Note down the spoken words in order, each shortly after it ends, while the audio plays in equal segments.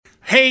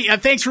Hey,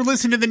 thanks for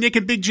listening to the Nick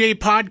and Big J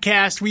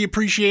podcast. We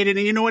appreciate it.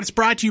 And you know what? It's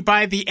brought to you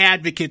by The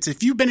Advocates.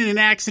 If you've been in an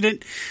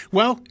accident,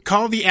 well,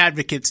 call The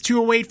Advocates.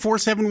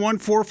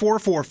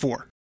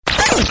 208-471-4444.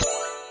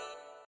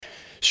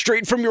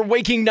 Straight from your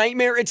waking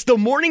nightmare, it's the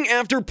Morning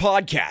After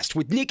podcast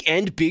with Nick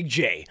and Big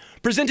J.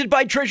 Presented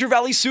by Treasure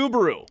Valley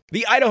Subaru,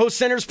 the Idaho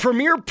Center's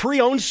premier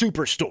pre-owned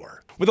superstore.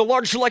 With a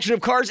large selection of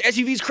cars,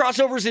 SUVs,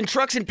 crossovers, and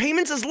trucks, and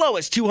payments as low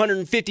as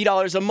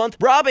 $250 a month,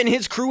 Rob and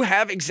his crew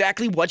have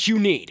exactly what you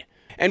need.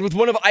 And with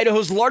one of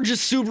Idaho's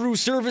largest Subaru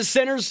service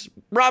centers,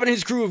 Rob and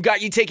his crew have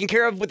got you taken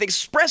care of with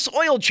express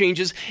oil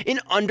changes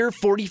in under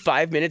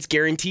 45 minutes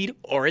guaranteed,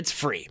 or it's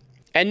free.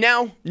 And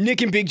now,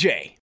 Nick and Big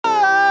J.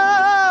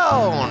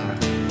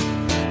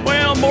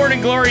 Well,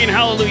 morning glory and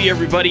hallelujah,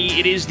 everybody.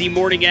 It is the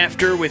Morning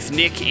After with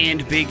Nick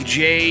and Big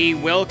J.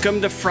 Welcome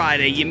to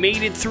Friday. You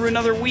made it through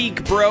another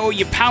week, bro.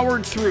 You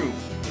powered through.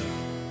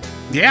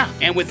 Yeah.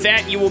 And with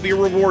that, you will be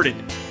rewarded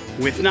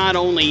with not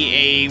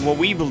only what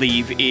we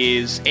believe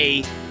is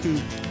a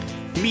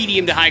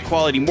medium to high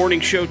quality morning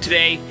show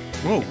today.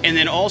 Whoa. And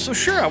then also,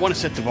 sure, I want to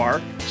set the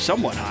bar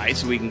somewhat high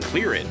so we can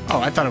clear it. Oh,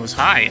 I thought it was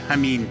high. I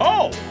mean...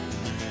 Oh!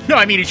 No,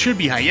 I mean, it should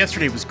be high.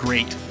 Yesterday was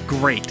great.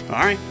 Great. All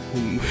right.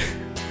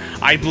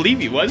 I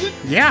believe you, was it?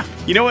 Yeah.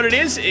 You know what it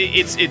is?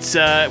 It's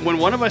when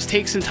one of us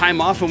takes some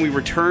time off and we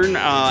return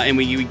and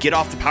we get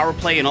off the power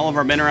play and all of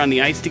our men are on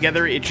the ice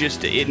together,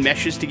 it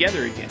meshes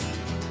together again.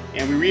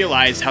 And we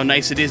realize how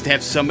nice it is to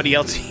have somebody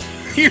else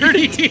here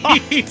to talk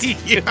to.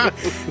 Yeah.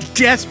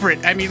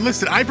 Desperate. I mean,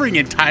 listen, I bring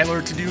in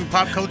Tyler to do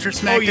Pop Culture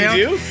Smackdown. Oh,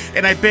 you do?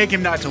 And I beg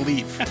him not to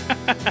leave.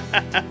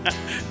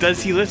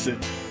 Does he listen?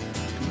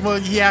 Well,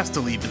 he has to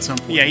leave at some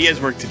point. Yeah, he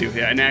has work to do.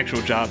 Yeah, an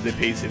actual job that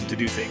pays him to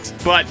do things.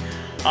 But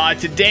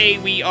today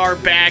we are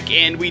back,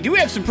 and we do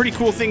have some pretty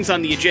cool things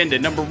on the agenda.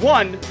 Number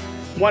one,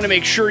 want to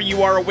make sure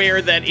you are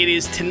aware that it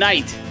is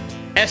tonight,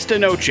 Esta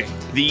Noche,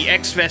 the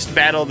X-Fest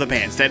Battle of the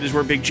Bands. That is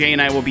where Big J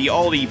and I will be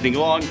all evening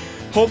long.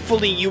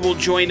 Hopefully you will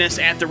join us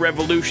at the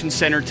Revolution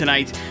Center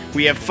tonight.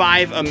 We have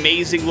 5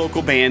 amazing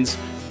local bands,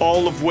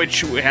 all of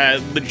which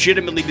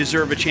legitimately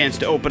deserve a chance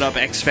to open up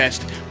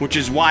X-Fest, which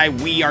is why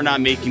we are not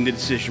making the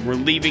decision. We're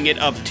leaving it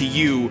up to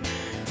you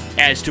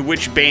as to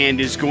which band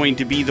is going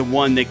to be the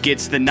one that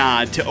gets the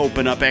nod to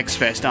open up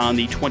X-Fest on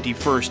the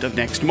 21st of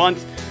next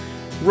month.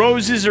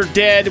 Roses Are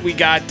Dead, we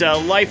got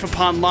Life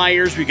Upon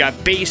Liars, we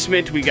got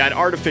Basement, we got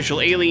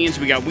Artificial Aliens,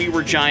 we got We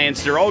Were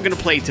Giants. They're all going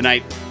to play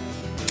tonight.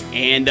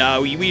 And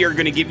we are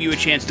going to give you a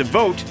chance to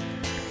vote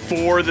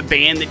for the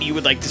band that you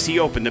would like to see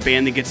open. The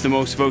band that gets the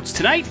most votes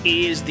tonight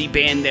is the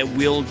band that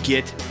will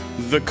get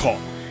the call.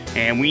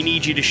 And we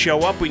need you to show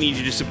up. We need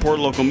you to support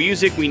local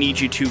music. We need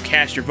you to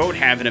cast your vote,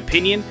 have an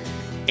opinion,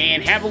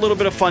 and have a little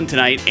bit of fun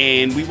tonight.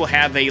 And we will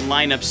have a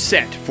lineup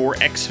set for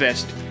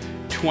X-Fest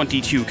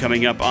 22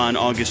 coming up on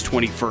August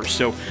 21st.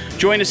 So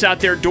join us out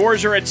there.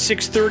 Doors are at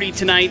 6:30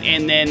 tonight,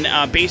 and then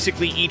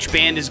basically each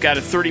band has got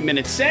a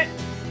 30-minute set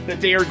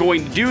that they are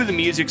going to do. The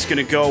music's going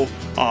to go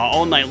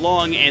all night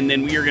long, and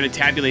then we are going to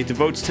tabulate the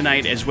votes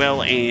tonight as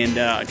well and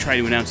try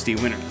to announce the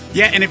winner.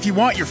 Yeah, and if you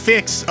want your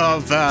fix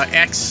of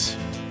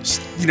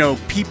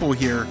people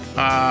here,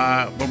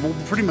 we'll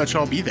pretty much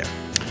all be there.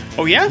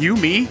 Oh, yeah? You,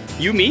 me,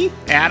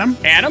 Adam,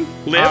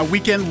 Liv.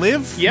 Weekend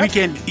Liv, Yep.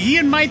 Weekend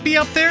Ian might be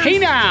up there. Hey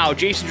now,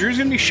 Jason Drew's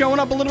going to be showing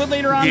up a little bit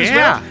later on as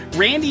well.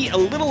 Randy, a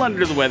little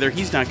under the weather.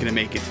 He's not going to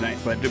make it tonight,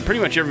 but pretty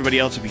much everybody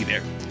else will be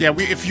there. Yeah,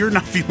 if you're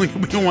not feeling it,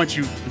 we don't want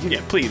you.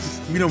 Yeah,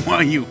 please. We don't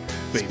want you,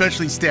 Please.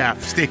 especially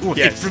staff. Stay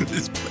away from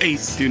this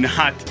place. Do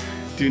not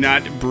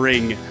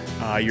bring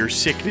your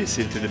sickness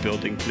into the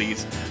building,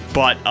 please.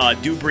 But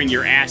do bring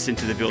your ass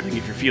into the building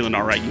if you're feeling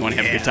all right. You want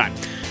to have a good time.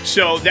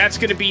 So that's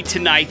going to be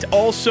tonight.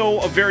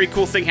 Also, a very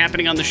cool thing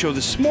happening on the show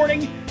this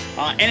morning.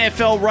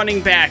 NFL running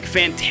back,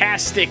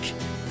 fantastic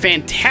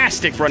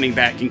running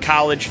back in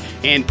college,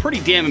 and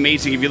pretty damn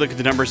amazing if you look at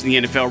the numbers in the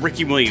NFL.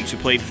 Ricky Williams, who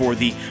played for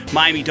the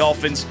Miami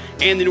Dolphins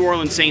and the New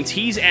Orleans Saints,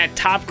 he's at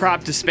Top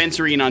Crop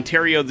Dispensary in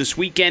Ontario this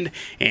weekend,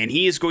 and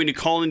he is going to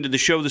call into the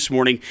show this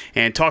morning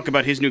and talk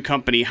about his new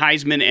company,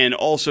 Heisman, and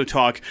also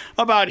talk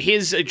about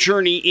his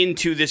journey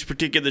into this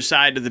particular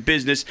side of the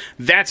business.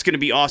 That's going to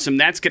be awesome.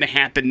 That's going to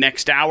happen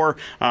next hour.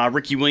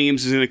 Ricky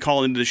Williams is going to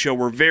call into the show.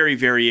 We're very,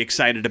 very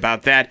excited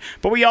about that.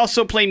 But we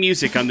also play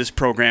music on this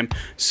program,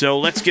 so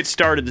let's get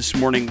started this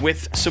morning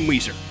with some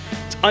Weezer.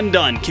 It's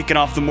Undone, kicking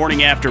off the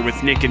Morning After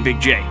with Nick and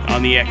Big J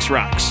on the X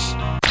Rocks.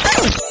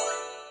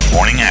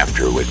 Morning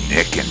After with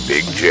Nick and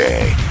Big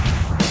J.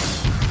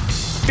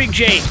 Big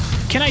J,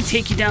 can I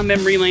take you down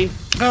memory lane?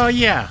 Oh,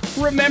 yeah.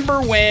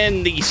 Remember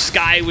when the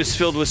sky was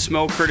filled with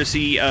smoke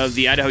courtesy of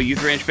the Idaho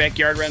Youth Ranch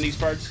backyard around these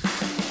parts?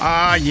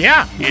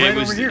 Yeah. And right it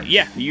was, over here.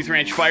 Yeah, the Youth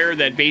Ranch fire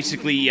that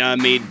basically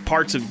made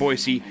parts of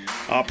Boise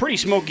pretty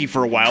smoky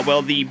for a while.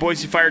 Well, the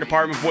Boise Fire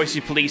Department, Boise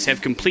Police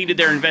have completed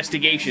their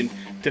investigation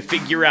to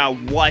figure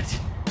out what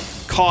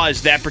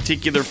caused that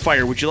particular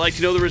fire. Would you like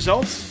to know the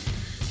results?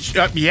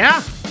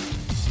 Yeah.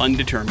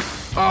 Undetermined.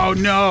 Oh,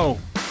 no.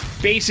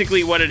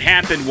 Basically, what had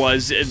happened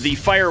was the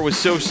fire was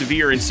so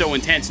severe and so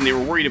intense, and they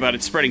were worried about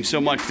it spreading so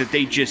much that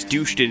they just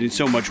douched it in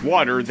so much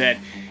water that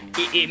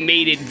it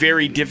made it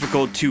very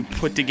difficult to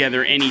put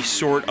together any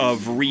sort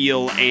of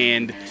real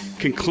and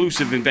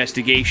conclusive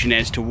investigation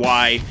as to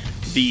why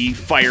the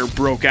fire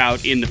broke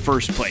out in the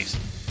first place.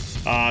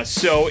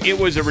 So it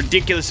was a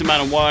ridiculous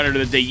amount of water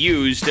that they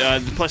used.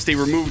 Plus, they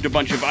removed a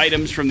bunch of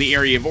items from the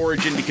area of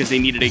origin because they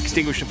needed to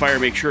extinguish the fire,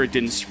 make sure it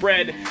didn't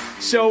spread.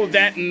 So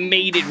that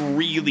made it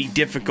really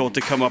difficult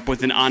to come up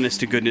with an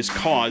honest-to-goodness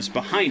cause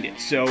behind it.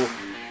 So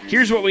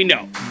here's what we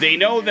know. They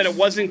know that it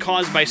wasn't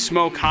caused by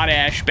smoke, hot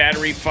ash,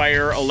 battery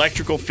fire,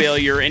 electrical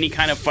failure, any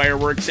kind of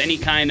fireworks, any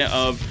kind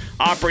of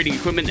operating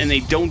equipment, and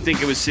they don't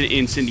think it was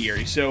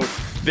incendiary. So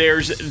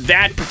there's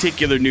that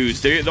particular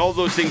news. All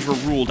those things were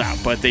ruled out,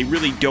 but they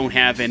really don't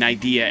have an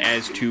idea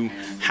as to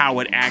how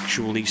it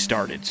actually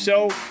started.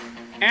 So,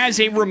 as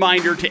a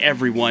reminder to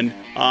everyone,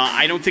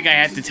 I don't think I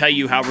have to tell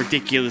you how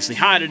ridiculously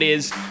hot it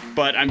is,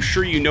 but I'm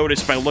sure you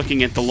noticed by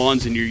looking at the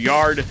lawns in your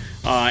yard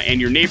and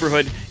your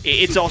neighborhood,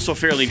 it's also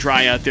fairly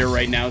dry out there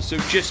right now, so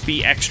just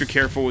be extra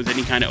careful with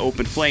any kind of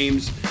open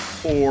flames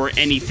or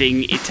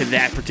anything to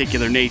that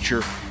particular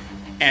nature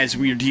as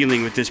we're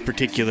dealing with this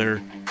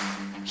particular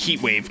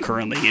heat wave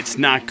currently. It's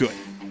not good.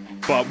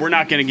 But we're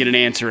not going to get an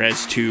answer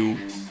as to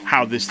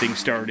how this thing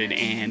started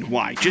and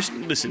why. Just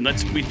listen,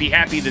 we'd be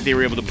happy that they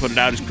were able to put it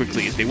out as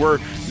quickly as they were.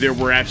 There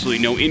were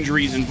absolutely no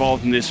injuries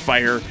involved in this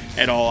fire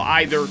at all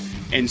either.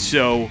 And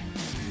so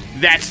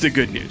that's the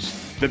good news.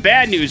 The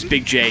bad news,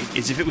 Big J,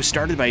 is if it was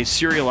started by a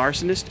serial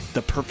arsonist,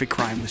 the perfect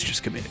crime was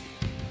just committed.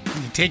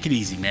 Take it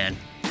easy, man.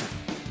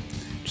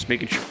 Just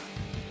making sure.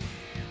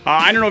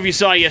 I don't know if you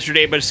saw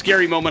yesterday, but a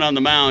scary moment on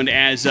the mound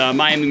as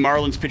Miami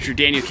Marlins pitcher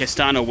Daniel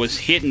Castano was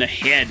hit in the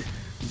head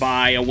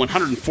by a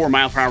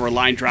 104-mile-per-hour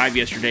line drive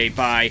yesterday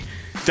by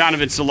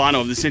Donovan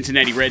Solano of the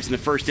Cincinnati Reds in the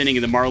first inning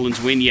of the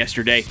Marlins win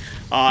yesterday.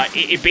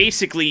 It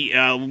basically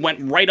went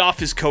right off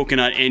his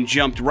coconut and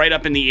jumped right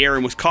up in the air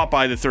and was caught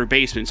by the third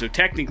baseman. So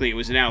technically it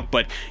was an out,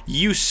 but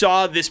you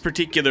saw this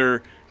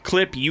particular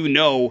clip, you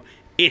know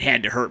it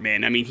had to hurt,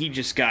 man. I mean, he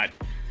just got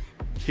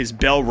his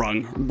bell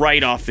rung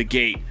right off the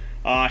gate.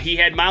 He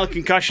had mild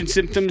concussion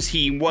symptoms.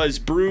 He was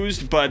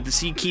bruised, but the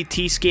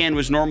CT scan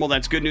was normal.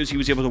 That's good news. He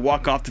was able to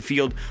walk off the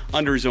field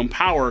under his own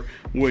power,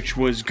 which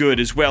was good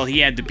as well. He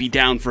had to be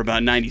down for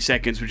about 90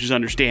 seconds, which is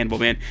understandable,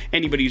 man.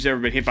 Anybody who's ever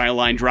been hit by a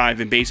line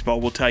drive in baseball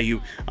will tell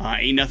you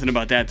ain't nothing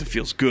about that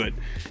feels good.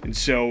 And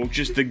so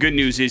just the good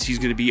news is he's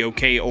going to be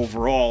okay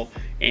overall,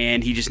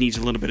 and he just needs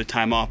a little bit of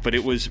time off, but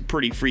it was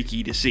pretty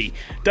freaky to see.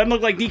 Doesn't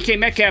look like DK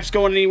Metcalf's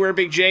going anywhere,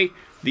 Big J.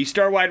 The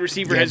star wide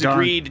receiver has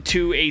agreed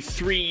to a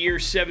 3-year,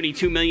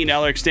 $72 million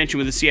extension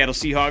with the Seattle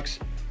Seahawks.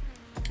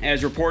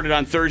 As reported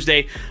on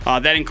Thursday,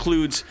 that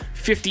includes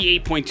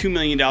 $58.2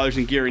 million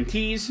in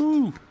guarantees,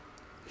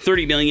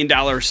 $30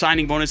 million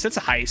signing bonus. That's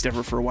the highest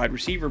ever for a wide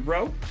receiver,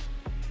 bro.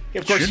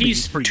 Of course,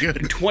 he's pretty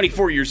good.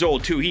 24 years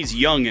old, too. He's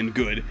young and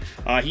good.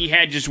 He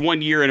had just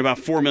 1 year and about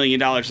 $4 million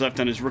left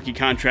on his rookie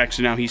contract,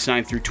 so now he's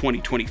signed through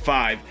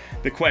 2025.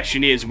 The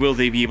question is, will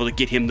they be able to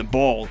get him the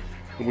ball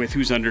with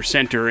who's under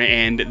center,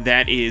 and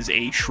that is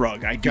a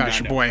shrug. I do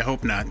not know. Boy, I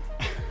hope not.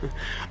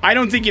 I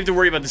don't think you have to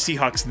worry about the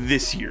Seahawks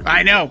this year.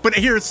 I know, but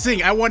here's the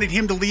thing. I wanted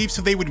him to leave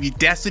so they would be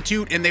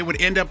destitute, and they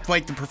would end up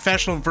like the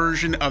professional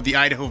version of the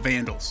Idaho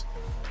Vandals.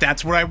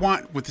 That's what I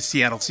want with the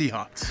Seattle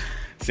Seahawks.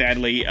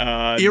 Sadly,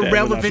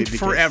 irrelevant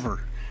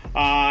forever.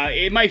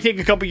 It might take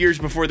a couple years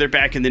before they're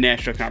back in the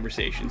national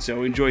conversation,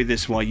 so enjoy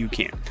this while you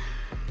can.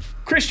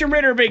 Krysten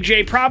Ritter, Big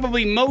J,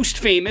 probably most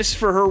famous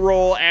for her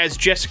role as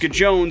Jessica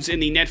Jones in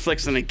the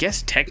Netflix and I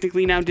guess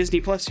technically now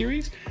Disney Plus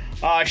series.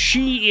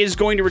 She is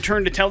going to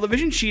return to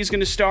television. She is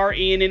going to star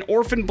in an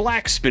Orphan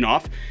Black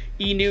spinoff.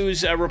 E!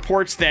 News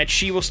reports that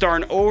she will star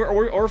in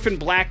Orphan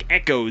Black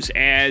Echoes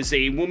as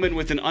a woman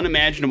with an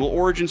unimaginable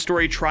origin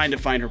story trying to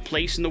find her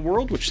place in the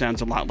world, which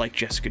sounds a lot like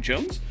Jessica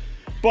Jones.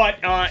 But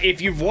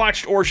if you've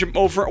watched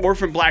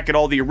Orphan Black at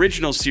all, the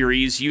original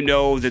series, you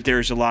know that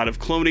there's a lot of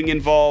cloning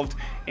involved,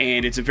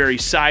 and it's a very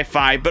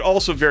sci-fi, but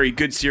also very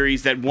good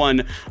series that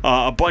won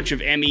a bunch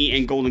of Emmy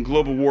and Golden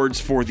Globe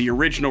Awards for the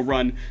original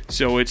run.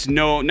 So it's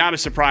not a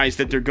surprise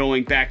that they're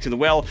going back to the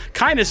well.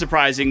 Kind of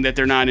surprising that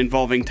they're not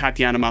involving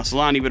Tatiana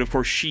Maslany, but of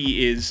course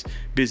she is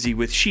busy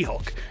with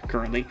She-Hulk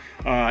currently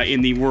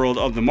in the world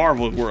of the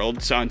Marvel world.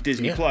 It's on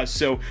Disney Plus.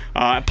 So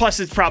plus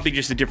it's probably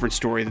just a different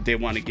story that they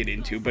want to get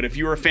into. But if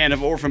you're a fan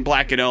of Orphan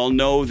Black at all,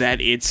 know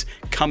that it's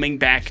coming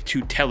back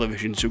to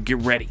television. So get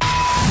ready.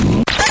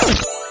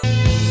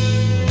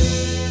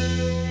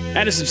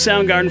 That is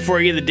some Soundgarden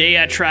for you. The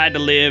Day I Tried to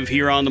Live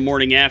here on The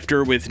Morning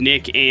After with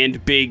Nick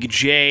and Big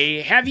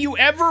J. Have you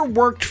ever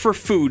worked for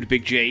food,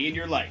 Big J, in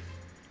your life?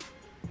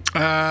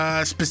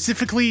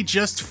 Specifically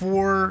just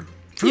for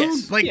food?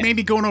 Yes,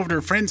 maybe going over to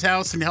a friend's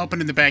house and helping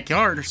in the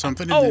backyard or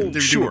something. And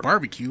they're doing a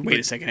barbecue. Wait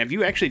a second. Have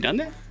you actually done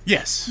that?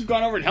 Yes. You've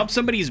gone over and helped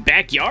somebody's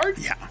backyard?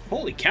 Yeah.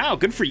 Holy cow.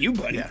 Good for you,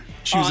 buddy. Yeah.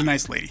 She was a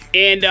nice lady.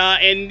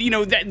 And you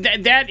know,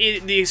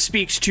 that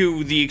speaks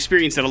to the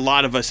experience that a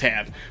lot of us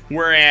have.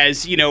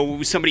 Whereas, you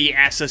know, somebody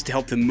asks us to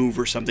help them move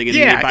or something and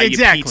then they buy you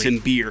pizza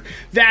and beer.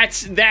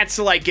 That's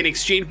like an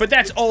exchange. But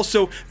that's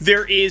also,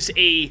 there is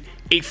a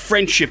a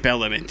friendship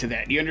element to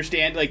that. You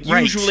understand? Like,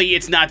 Right. usually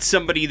it's not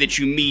somebody that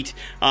you meet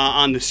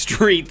on the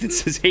street that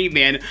says, "Hey,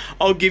 man,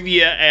 I'll give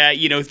you,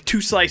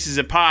 2 slices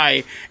of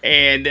pie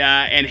and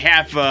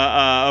half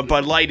a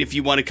Bud Light if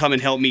you want to come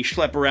and help me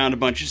schlep around a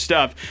bunch of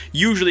stuff."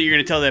 Usually you're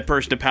going to tell that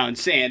person to pound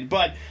sand,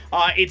 but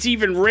it's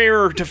even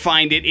rarer to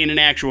find it in an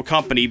actual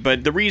company.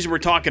 But the reason we're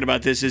talking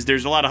about this is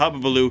there's a lot of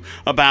hubbubaloo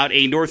about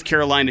a North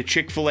Carolina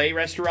Chick-fil-A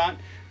restaurant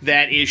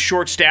that is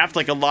short-staffed,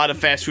 like a lot of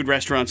fast food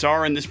restaurants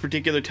are in this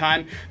particular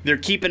time. They're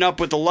keeping up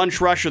with the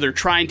lunch rush, or they're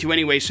trying to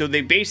anyway, so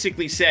they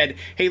basically said,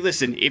 hey,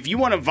 listen, if you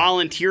want to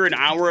volunteer an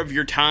hour of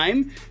your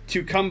time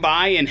to come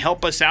by and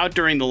help us out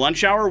during the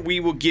lunch hour, we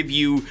will give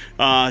you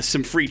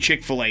some free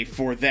Chick-fil-A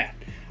for that.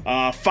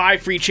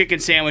 5 free chicken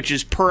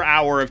sandwiches per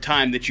hour of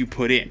time that you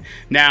put in.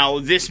 Now,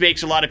 this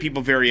makes a lot of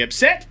people very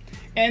upset,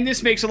 and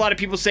this makes a lot of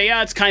people say,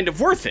 it's kind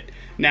of worth it.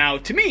 Now,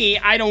 to me,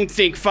 I don't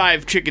think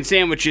 5 chicken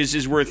sandwiches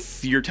is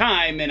worth your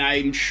time, and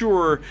I'm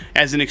sure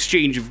as an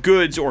exchange of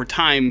goods or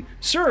time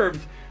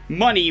served,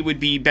 money would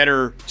be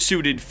better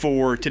suited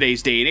for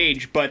today's day and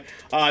age. But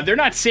they're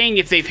not saying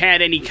if they've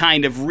had any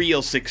kind of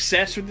real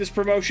success with this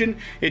promotion.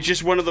 It's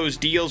just one of those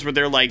deals where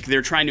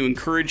they're trying to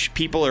encourage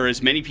people, or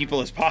as many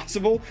people as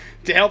possible,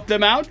 to help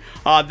them out.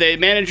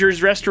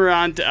 The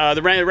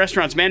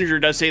restaurant's manager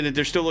does say that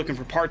they're still looking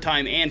for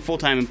part-time and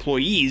full-time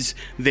employees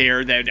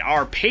there that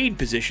are paid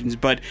positions.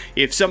 But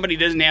if somebody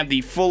doesn't have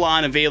the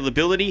full-on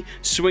availability,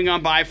 swing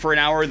on by for an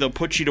hour, they'll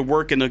put you to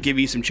work and they'll give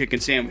you some chicken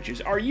sandwiches.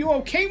 Are you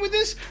okay with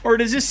this, or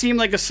does this seem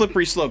like a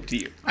slippery slope to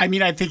you? I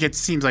mean, I think it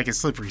seems like a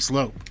slippery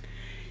slope.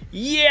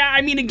 Yeah,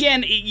 I mean,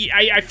 again,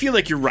 I feel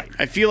like you're right.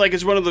 I feel like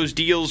it's one of those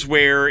deals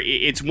where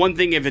it's one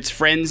thing if it's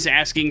friends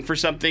asking for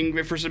some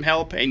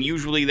help, and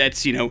usually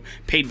that's,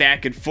 paid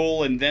back in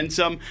full and then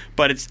some,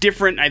 but it's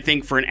different, I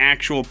think, for an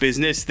actual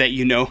business that,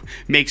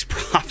 makes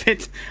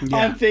profit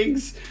on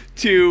things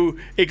to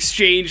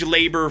exchange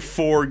labor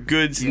for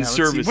goods and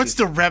services. What's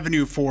the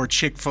revenue for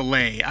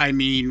Chick-fil-A? I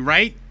mean,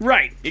 right?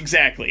 Right,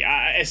 exactly.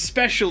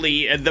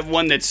 Especially the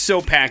one that's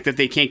so packed that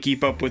they can't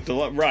keep up with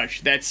the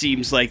rush. That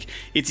seems like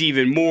it's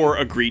even more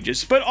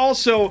egregious. But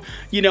also,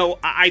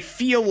 I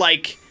feel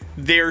like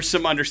there's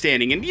some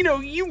understanding. And,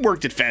 you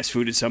worked at fast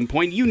food at some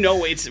point.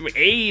 It's,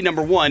 A,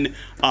 number one,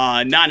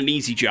 not an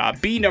easy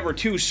job. B, number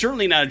two,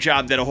 certainly not a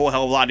job that a whole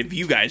hell of a lot of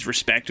you guys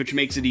respect, which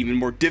makes it even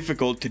more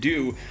difficult to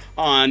do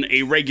on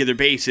a regular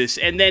basis.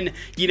 And then,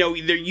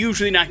 they're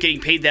usually not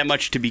getting paid that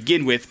much to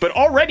begin with. But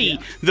already,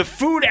 the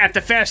food at the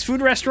fast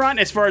food restaurant,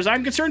 as far as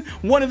I'm concerned,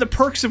 one of the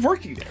perks of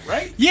working there,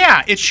 right?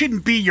 Yeah, it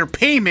shouldn't be your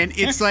payment.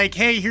 It's like,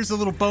 hey, here's a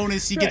little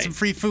bonus. You get some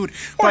free food.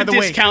 Or by a the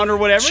discount or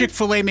whatever.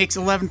 Chick-fil-A makes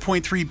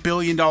 $11.3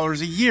 billion a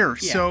year.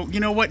 Yeah. So, you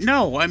know what?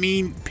 No. I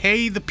mean,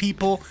 pay the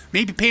people,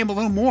 maybe pay them a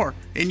little more,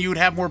 and you would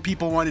have more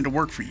people wanting to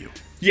work for you.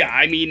 Yeah,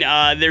 I mean,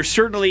 there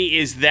certainly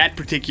is that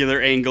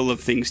particular angle of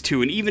things,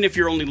 too. And even if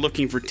you're only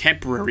looking for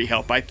temporary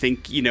help, I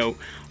think,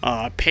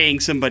 paying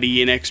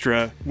somebody an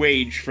extra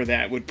wage for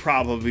that would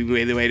probably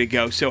be the way to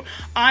go. So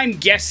I'm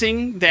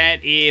guessing that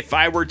if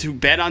I were to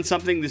bet on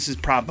something, this is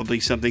probably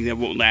something that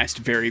won't last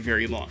very,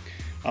 very long.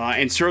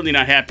 And certainly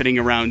not happening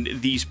around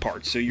these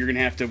parts. So you're going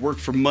to have to work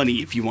for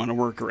money if you want to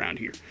work around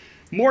here.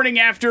 Morning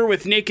After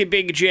with Nick and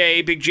Big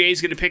J. Big J's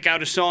going to pick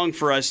out a song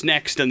for us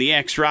next on the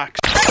X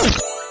Rocks.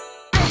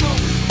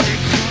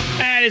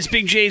 That is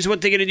Big J's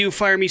What They Gonna Do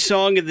Fire Me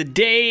song of the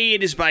day.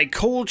 It is by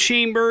Coal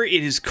Chamber.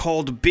 It is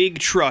called Big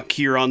Truck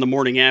here on the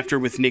Morning After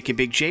with Nick and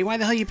Big J. Why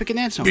the hell are you picking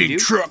that song, Big dude?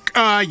 Truck.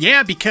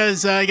 Yeah,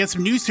 because I got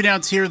some news to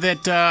announce here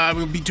that I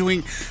will be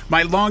doing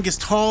my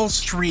longest haul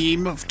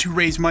stream to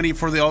raise money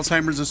for the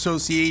Alzheimer's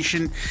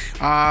Association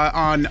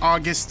on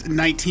August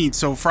 19th.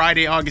 So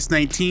Friday, August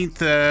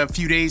 19th, a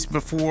few days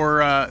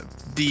before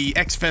the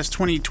X-Fest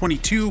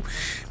 2022.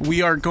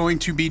 We are going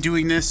to be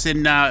doing this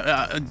in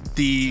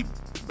the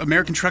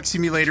American Truck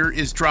Simulator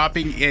is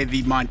dropping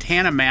the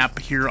Montana map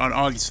here on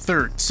August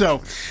 3rd.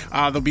 So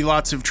there'll be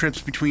lots of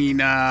trips between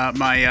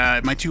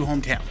my two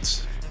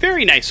hometowns.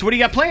 Very nice. So what do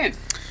you got planned?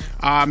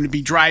 I'm going to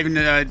be driving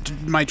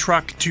my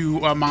truck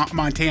to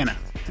Montana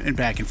and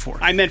back and forth.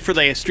 I meant for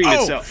the stream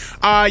itself.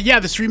 Yeah,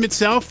 the stream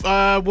itself.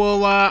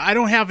 I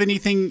don't have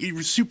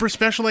anything super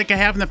special like I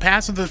have in the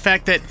past, of the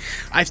fact that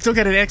I've still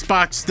got an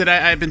Xbox that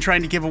I've been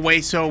trying to give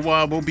away, so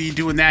we'll be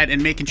doing that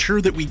and making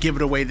sure that we give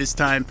it away this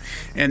time,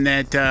 and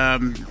that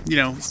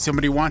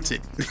somebody wants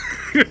it.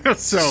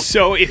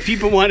 So if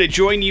people want to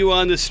join you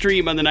on the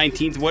stream on the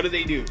 19th, what do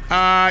they do?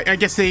 I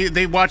guess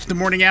they watch the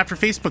Morning After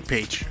Facebook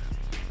page,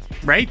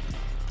 right?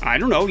 I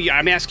don't know.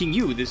 I'm asking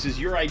you. This is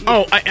your idea.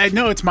 Oh, I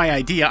know it's my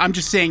idea. I'm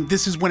just saying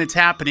this is when it's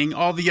happening.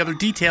 All the other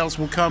details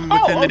will come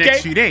within the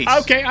next few days.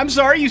 Okay, I'm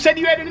sorry. You said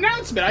you had an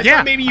announcement. I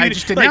thought maybe you I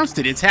just announced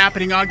it. It's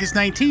happening August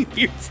 19th.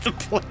 Here's the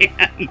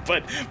plan,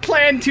 but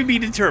plan to be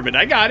determined.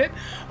 I got it.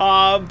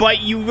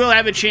 But you will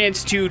have a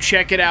chance to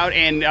check it out.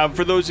 And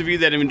for those of you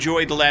that have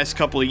enjoyed the last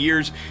couple of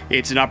years,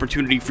 it's an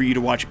opportunity for you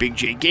to watch Big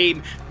J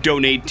game,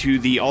 donate to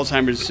the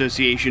Alzheimer's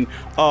Association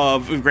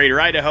of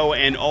Greater Idaho,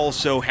 and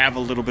also have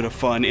a little bit of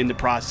fun in the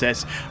process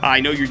process.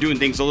 I know you're doing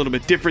things a little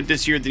bit different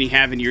this year than you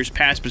have in years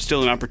past, but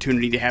still an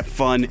opportunity to have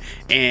fun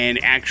and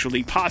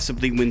actually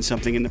possibly win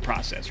something in the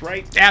process,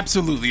 right?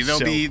 Absolutely.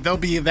 There'll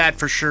be that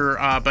for sure,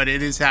 but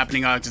it is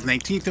happening August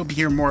 19th. You'll be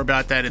hearing more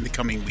about that in the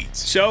coming weeks.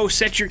 So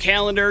set your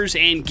calendars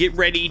and get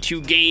ready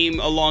to game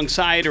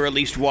alongside, or at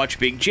least watch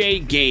Big J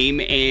game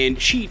and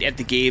cheat at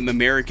the game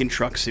American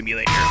Truck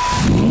Simulator.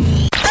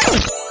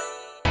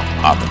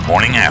 On the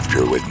Morning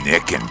After with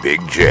Nick and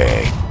Big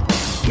J.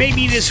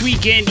 Maybe this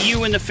weekend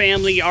you and the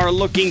family are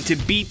looking to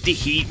beat the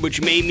heat,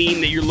 which may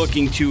mean that you're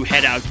looking to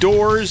head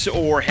outdoors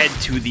or head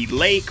to the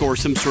lake or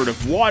some sort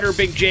of water,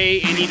 Big J.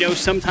 And you know,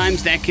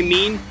 sometimes that can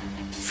mean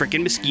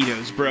frickin'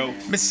 mosquitoes, bro.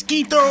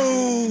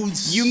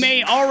 Mosquitoes! You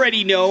may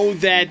already know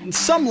that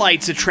some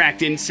lights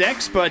attract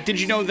insects, but did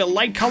you know that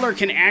light color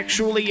can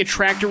actually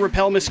attract or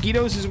repel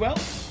mosquitoes as well?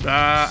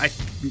 I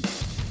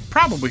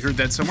probably heard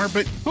that somewhere,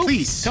 but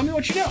please. Tell me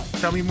what you know.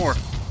 Tell me more.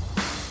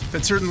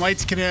 That certain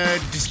lights can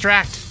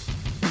distract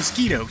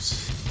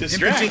mosquitoes.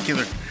 Distract? In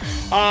particular.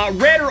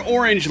 Red or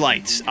orange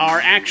lights are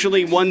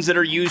actually ones that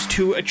are used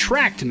to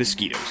attract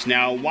mosquitoes.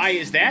 Now, why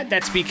is that?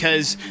 That's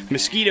because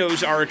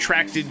mosquitoes are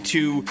attracted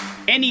to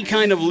any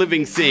kind of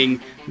living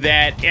thing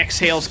that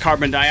exhales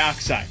carbon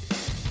dioxide.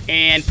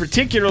 And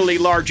particularly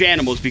large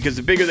animals, because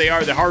the bigger they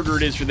are, the harder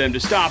it is for them to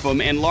stop them.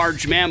 And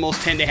large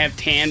mammals tend to have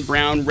tan,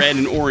 brown, red,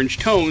 and orange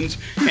tones,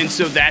 and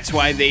so that's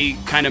why they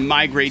kind of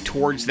migrate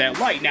towards that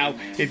light. Now,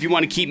 if you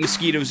want to keep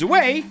mosquitoes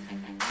away,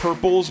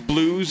 purples,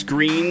 blues,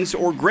 greens,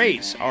 or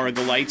grays are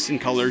the lights and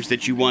colors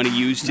that you want to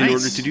use in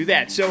order to do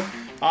that. So,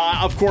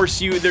 of course,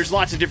 there's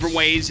lots of different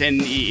ways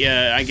and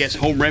I guess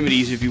home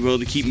remedies, if you will,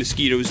 to keep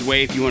mosquitoes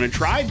away if you want to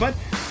try. But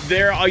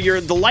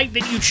the light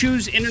that you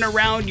choose in and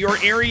around your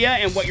area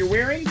and what you're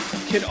wearing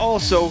can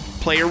also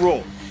play a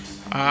role.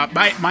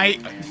 My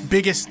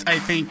biggest, I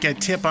think,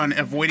 tip on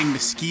avoiding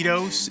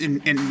mosquitoes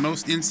and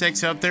most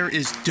insects out there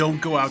is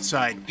don't go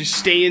outside. Just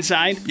stay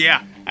inside?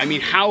 Yeah. I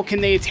mean, how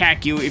can they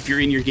attack you if you're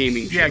in your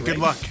gaming chair? Yeah, good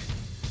luck.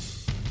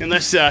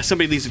 Unless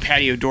somebody leaves a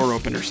patio door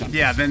open or something.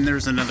 Yeah, then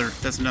that's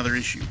another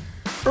issue.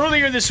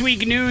 Earlier this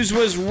week, news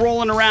was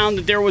rolling around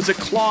that there was a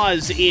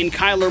clause in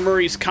Kyler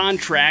Murray's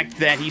contract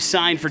that he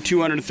signed for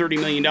 $230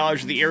 million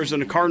with the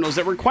Arizona Cardinals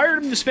that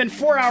required him to spend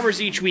 4 hours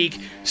each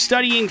week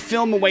studying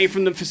film away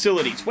from the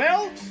facilities.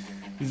 Well,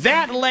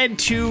 that led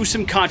to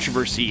some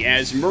controversy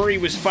as Murray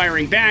was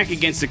firing back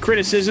against the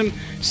criticism,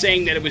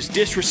 saying that it was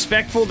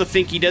disrespectful to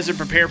think he doesn't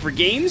prepare for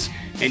games,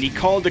 and he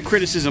called the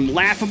criticism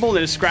laughable and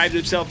described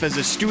himself as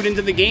a student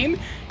of the game.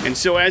 And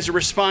so as a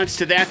response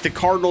to that, the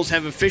Cardinals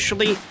have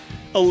officially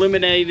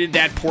eliminated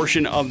that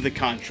portion of the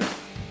contract.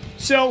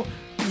 So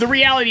the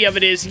reality of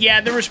it is, yeah,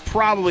 there was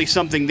probably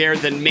something there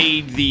that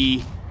made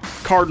the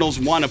Cardinals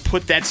want to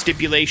put that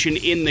stipulation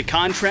in the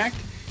contract.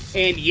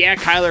 And yeah,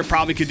 Kyler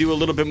probably could do a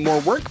little bit more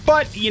work,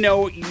 but, you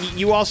know,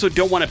 you also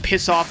don't want to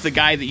piss off the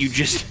guy that you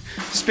just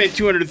spent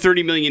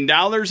 $230 million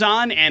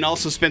on and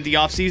also spent the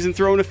offseason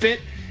throwing a fit.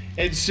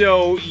 And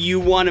so you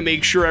want to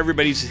make sure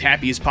everybody's as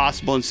happy as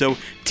possible. And so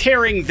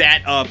tearing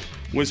that up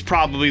was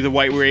probably the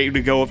right way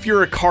to go if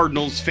you're a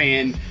Cardinals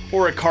fan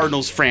or a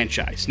Cardinals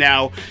franchise.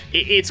 Now,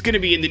 it's going to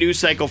be in the news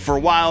cycle for a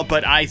while,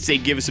 but I say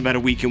give us about a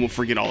week and we'll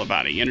forget all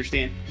about it. You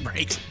understand?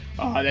 Right.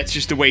 That's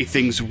just the way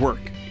things work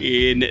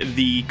in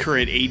the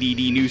current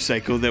ADD news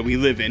cycle that we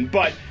live in.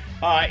 But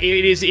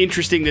it is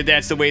interesting that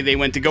that's the way they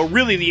went to go.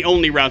 Really the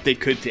only route they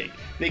could take.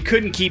 They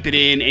couldn't keep it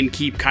in and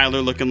keep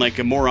Kyler looking like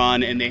a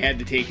moron, and they had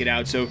to take it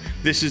out. So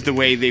this is the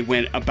way they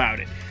went about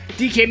it.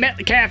 DK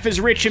Metcalf is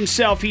rich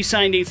himself. He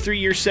signed a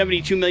 3-year,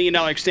 $72 million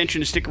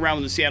extension to stick around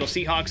with the Seattle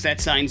Seahawks.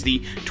 That signs the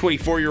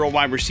 24-year-old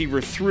wide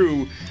receiver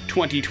through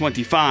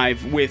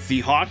 2025 with the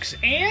Hawks.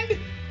 And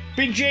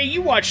Big J,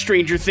 you watch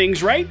Stranger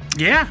Things, right?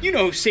 Yeah. You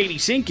know who Sadie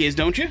Sink is,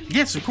 don't you?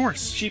 Yes, of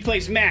course. She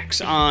plays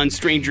Max on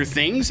Stranger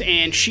Things,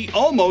 and she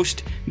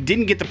almost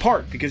didn't get the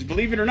part because,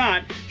 believe it or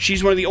not,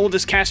 she's one of the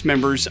oldest cast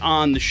members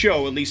on the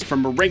show, at least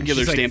from a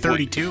regular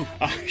standpoint. 32.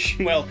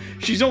 Well,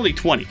 she's only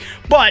 20.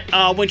 But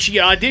when she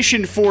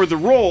auditioned for the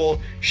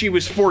role, she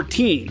was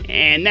 14,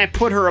 and that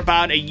put her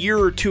about a year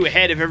or two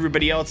ahead of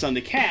everybody else on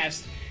the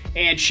cast.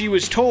 And she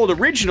was told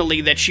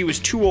originally that she was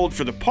too old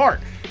for the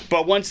part.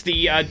 But once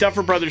the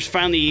Duffer Brothers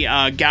finally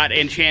got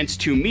a chance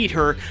to meet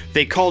her,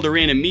 they called her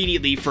in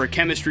immediately for a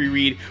chemistry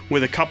read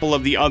with a couple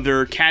of the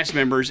other cast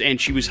members, and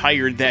she was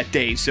hired that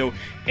day. So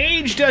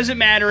age doesn't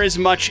matter as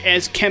much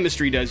as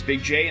chemistry does,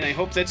 Big J, and I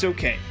hope that's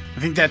okay. I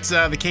think that's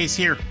the case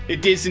here.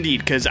 It is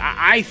indeed, because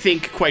I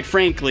think, quite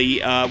frankly,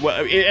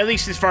 well, at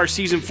least as far as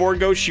season 4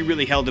 goes, she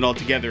really held it all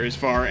together as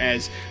far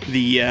as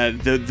the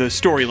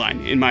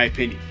storyline, in my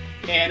opinion.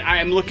 And I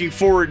am looking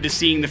forward to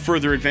seeing the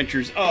further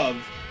adventures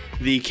of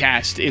the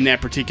cast in that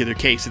particular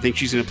case. I think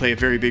she's going to play a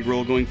very big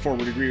role going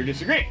forward. Agree or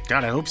disagree?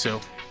 God, I hope so.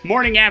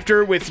 Morning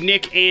After with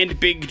Nick and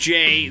Big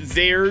J.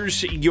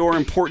 There's your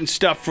important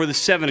stuff for the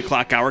 7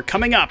 o'clock hour.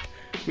 Coming up,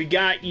 we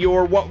got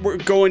your What We're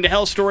Going to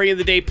Hell story of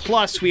the day.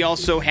 Plus, we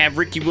also have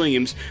Ricky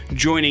Williams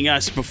joining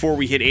us before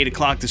we hit 8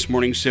 o'clock this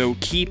morning. So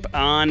keep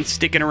on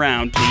sticking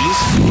around,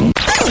 please.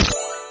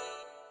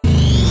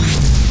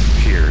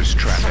 Here's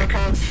traffic.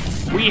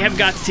 we have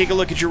got to take a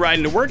look at your ride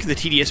into work. The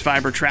TDS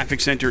Fiber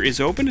Traffic Center is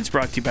open. It's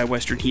brought to you by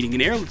Western Heating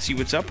and Air. Let's see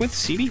what's up with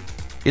CB.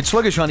 It's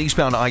sluggish on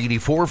eastbound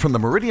I-84 from the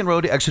Meridian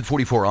Road to Exit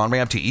 44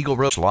 on-ramp to Eagle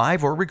Road,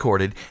 live or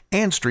recorded,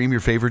 and stream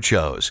your favorite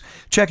shows.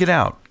 Check it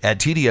out at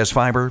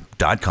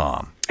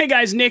tdsfiber.com. Hey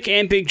guys, Nick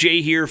and Big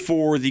J here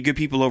for the good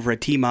people over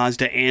at T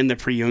Mazda and the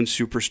Pre-Owned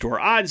Superstore.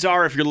 Odds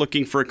are, if you're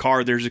looking for a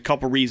car, there's a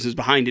couple reasons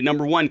behind it.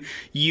 Number one,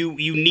 you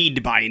need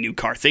to buy a new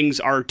car. Things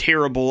are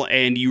terrible,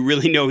 and you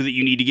really know that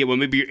you need to get one.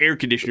 Maybe your air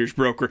conditioner's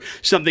broke or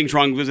something's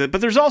wrong with it.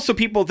 But there's also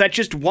people that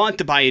just want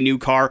to buy a new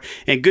car.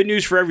 And good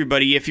news for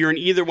everybody, if you're in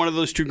either one of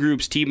those two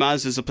groups, T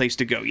Mazda is the place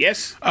to go.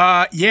 Yes?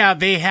 Yeah,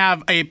 they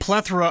have a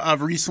plethora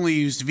of recently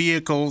used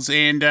vehicles,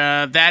 and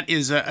that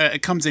is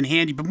it comes in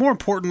handy. But more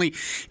importantly,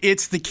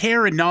 it's the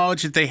care and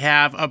knowledge that they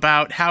have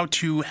about how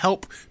to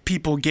help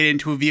people get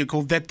into a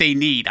vehicle that they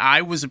need.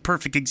 I was a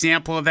perfect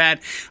example of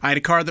that. I had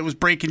a car that was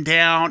breaking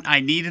down.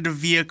 I needed a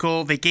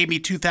vehicle. They gave me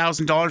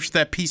 $2,000 for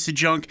that piece of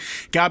junk,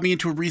 got me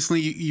into a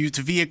recently used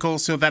vehicle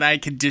so that I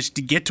could just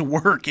get to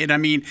work. And I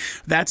mean,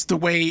 that's the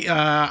way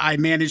I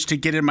managed to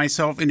get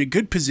myself in a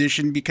good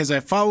position, because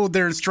I followed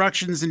their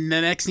instructions, and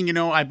the next thing you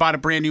know, I bought a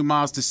brand new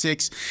Mazda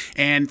 6,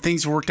 and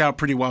things worked out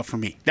pretty well for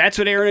me. That's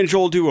what Aaron and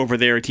Joel do over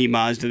there at T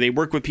Mazda. They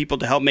work with people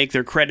to help make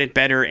their credit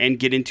better and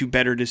get into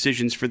better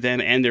decisions for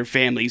them and their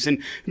families.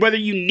 And whether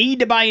you need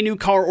to buy a new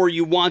car or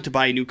you want to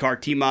buy a new car,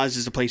 T Mazda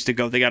is the place to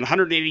go. They got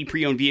 180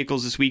 pre-owned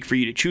vehicles this week for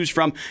you to choose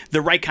from.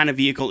 The right kind of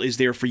vehicle is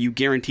there for you,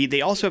 guaranteed.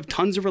 They also have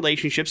tons of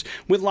relationships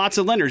with lots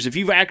of lenders. If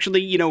you've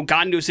actually,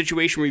 gotten to a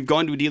situation where you've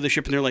gone to a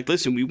dealership and they're like,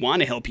 listen, we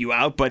want to help you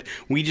out, but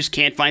we just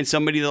can't find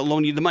somebody that'll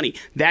loan you the money.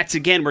 That's,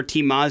 again, where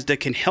T Mazda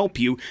can help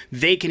you.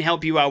 They can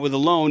help you out with a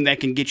loan that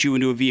can get you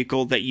into a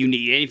vehicle that you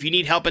need. And if you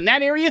need help in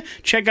that area,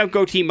 check out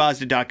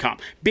GoTMazda.com.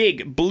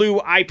 Big blue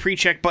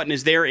pre-check button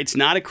is there. It's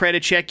not a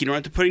credit check. You don't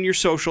have to put in your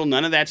social,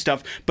 none of that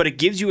stuff, but it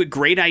gives you a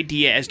great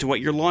idea as to what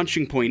your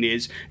launching point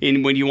is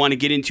in when you want to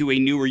get into a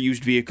new or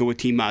used vehicle with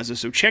T Mazda.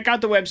 So check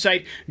out the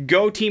website,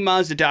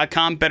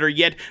 GoTMazda.com. Better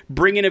yet,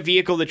 bring in a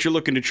vehicle that you're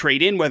looking to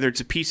trade in, whether it's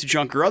a piece of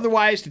junk or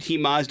otherwise, to T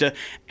Mazda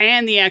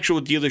and the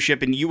actual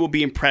dealership, and you will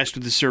be impressed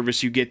with the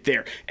service you get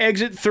there.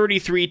 Exit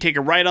 33, take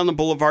a right on the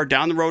boulevard.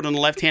 Down the road on the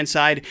left-hand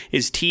side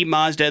is T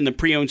Mazda and the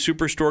Pre-Owned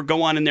Superstore.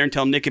 Go on in there and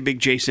tell Nick and Big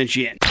J sent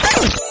you in.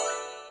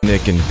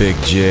 Nick and Big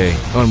J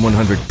on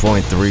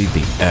 100.3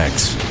 The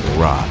X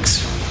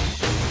rocks.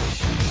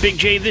 Big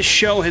J, this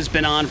show has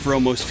been on for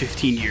almost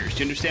 15 years.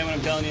 Do you understand what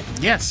I'm telling you?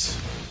 Yes.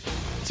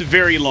 It's a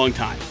very long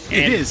time.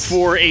 It is.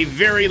 For a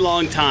very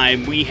long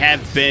time, we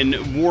have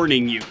been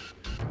warning you,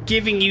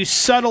 giving you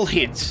subtle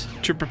hints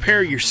to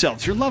prepare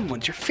yourselves, your loved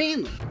ones, your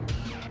family,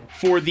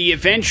 for the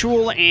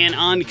eventual and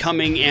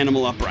oncoming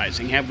animal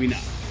uprising, have we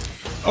not?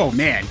 Oh,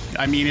 man.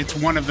 I mean, it's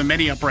one of the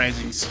many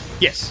uprisings.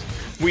 Yes.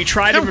 We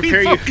try to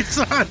prepare you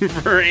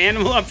for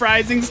animal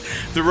uprisings,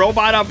 the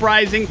robot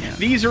uprising. Yeah.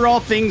 These are all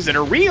things that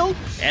are real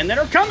and that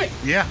are coming.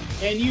 Yeah.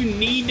 And you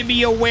need to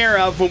be aware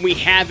of when we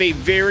have a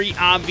very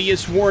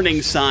obvious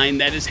warning sign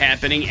that is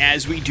happening,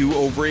 as we do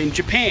over in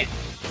Japan.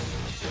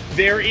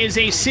 There is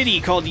a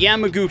city called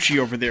Yamaguchi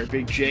over there,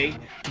 Big J,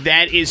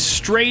 that is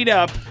straight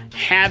up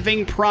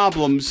having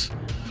problems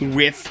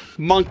with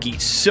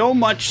monkeys. So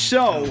much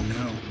so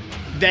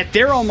that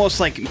they're almost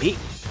like, maybe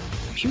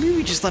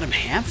we just let them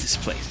have this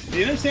place. Do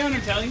you understand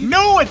what I'm telling you?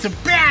 No, it's a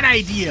bad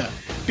idea.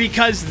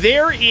 Because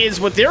there is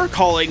what they're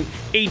calling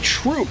a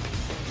troop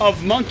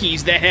of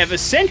monkeys that have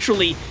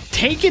essentially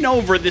taken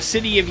over the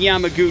city of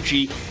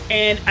Yamaguchi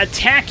and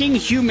attacking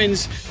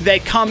humans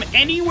that come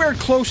anywhere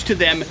close to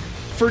them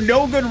for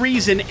no good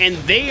reason, and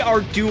they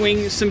are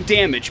doing some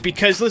damage.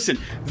 Because, listen,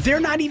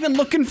 they're not even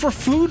looking for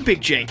food, Big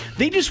J.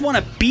 They just want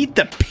to beat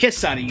the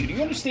piss out of you. Do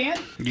you understand?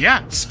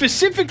 Yeah.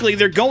 Specifically,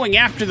 they're going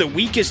after the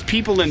weakest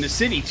people in the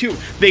city, too.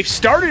 They've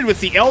started with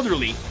the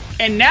elderly,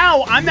 and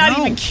now, I'm not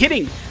even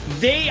kidding,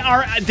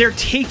 they're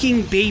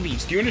taking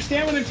babies. Do you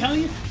understand what I'm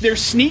telling you? They're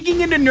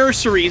sneaking into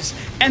nurseries,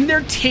 and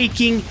they're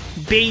taking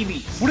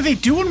babies. What are they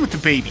doing with the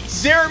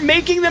babies? They're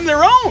making them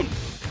their own.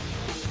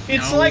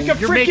 It's like a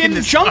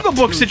freaking Jungle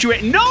Book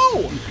situation.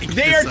 No!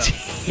 They are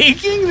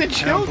taking the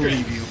children. I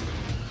don't believe you.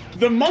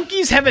 The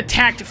monkeys have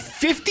attacked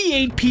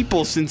 58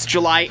 people since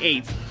July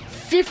 8th.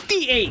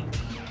 58!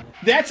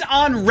 That's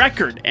on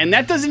record. And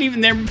that doesn't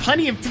even... There are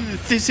plenty of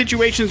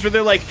situations where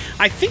they're like,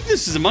 I think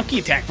this is a monkey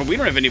attack, but we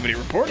don't have anybody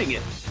reporting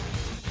it.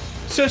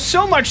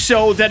 So much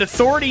so that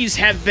authorities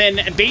have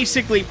been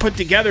basically put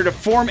together to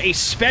form a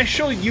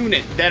special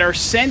unit that are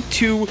sent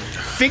to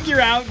figure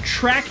out,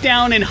 track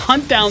down, and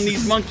hunt down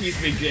these monkeys,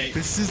 Big J.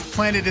 This is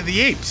Planet of the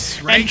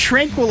Apes, right? And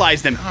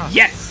tranquilize them.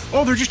 Yes.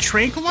 Oh, they're just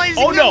tranquilizing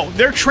them? Oh, no.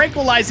 They're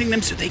tranquilizing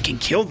them so they can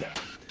kill them.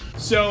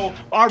 So,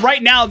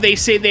 right now, they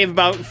say they have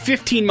about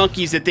 15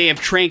 monkeys that they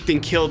have tranked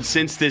and killed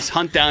since this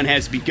hunt down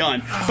has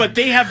begun. But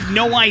they have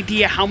no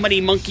idea how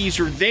many monkeys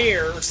are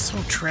there. So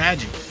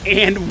tragic.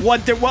 And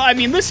what they're... Well, I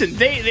mean, listen,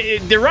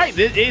 they're right.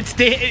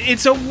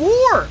 It's a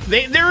war.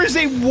 There is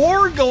a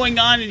war going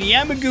on in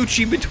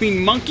Yamaguchi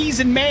between monkeys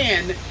and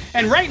man.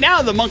 And right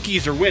now, the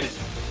monkeys are winning.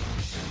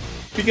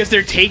 Because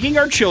they're taking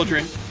our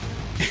children,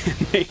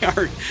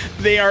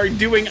 They are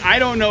doing I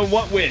don't know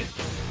what with.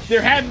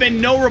 There have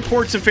been no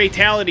reports of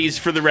fatalities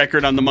for the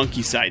record on the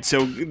monkey side.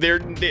 So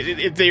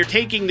if they're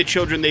taking the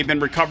children, they've been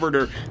recovered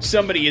or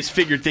somebody has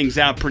figured things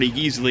out pretty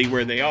easily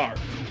where they are.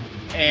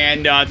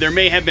 And there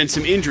may have been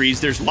some injuries.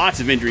 There's lots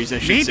of injuries, I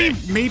should say.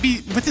 Maybe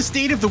with the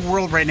state of the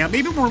world right now,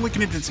 maybe we're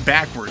looking at this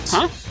backwards.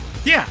 Huh?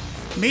 Yeah.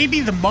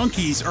 Maybe the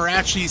monkeys are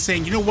actually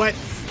saying, you know what?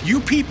 You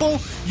people,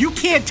 you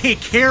can't take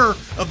care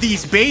of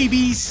these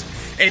babies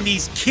and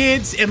these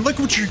kids, and look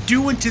what you're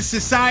doing to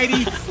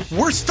society.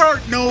 We're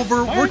starting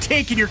over. We're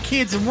taking your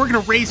kids, and we're going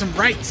to raise them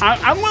right.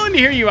 I'm willing to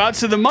hear you out.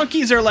 So the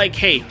monkeys are like,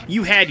 hey,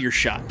 you had your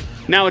shot.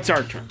 Now it's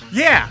our turn.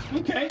 Yeah.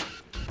 Okay.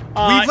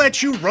 We've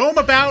let you roam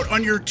about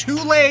on your two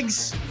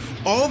legs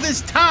all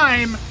this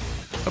time,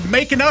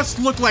 making us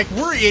look like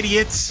we're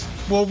idiots.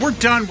 Well, we're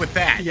done with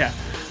that. Yeah.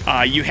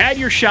 You had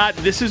your shot.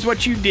 This is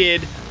what you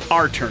did.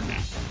 Our turn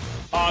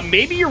now.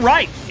 Maybe you're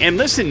right. And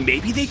listen,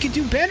 maybe they could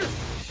do better.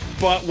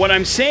 But what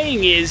I'm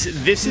saying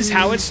is, this is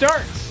how it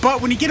starts.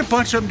 But when you get a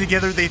bunch of them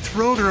together, they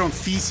throw their own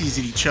feces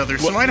at each other,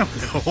 so I don't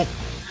know.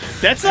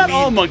 That's not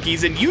all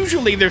monkeys, and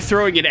usually they're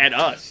throwing it at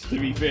us, to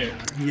be fair.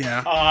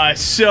 Yeah.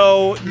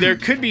 So there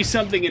could be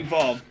something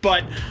involved.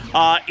 But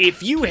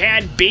if you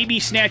had baby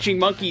snatching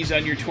monkeys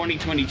on your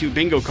 2022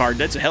 bingo card,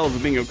 that's a hell of a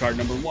bingo card,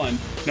 number one.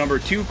 Number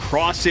two,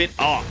 cross it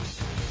off.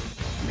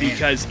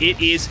 Because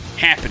it is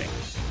happening.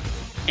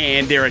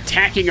 And they're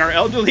attacking our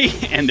elderly,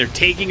 and they're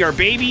taking our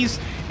babies,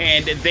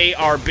 and they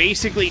are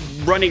basically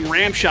running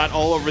ramshot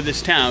all over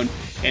this town.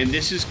 And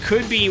this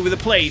could be the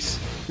place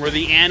where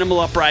the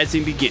animal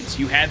uprising begins.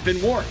 You have been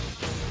warned.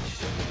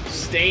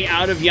 Stay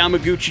out of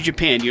Yamaguchi,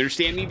 Japan. You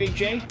understand me, Big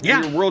J?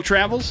 Yeah. Your world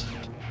travels?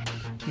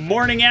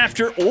 Morning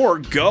after, or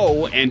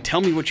go and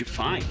tell me what you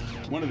find.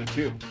 One of the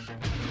two.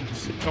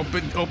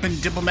 Open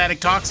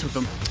diplomatic talks with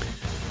them.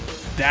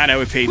 That I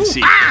would pay to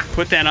see.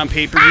 Put that on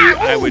pay-per-view.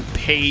 I would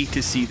pay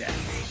to see that.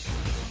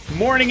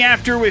 Morning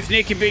after with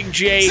Nick and Big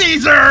J.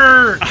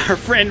 Caesar! Our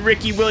friend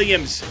Ricky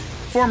Williams,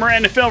 former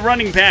NFL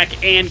running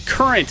back and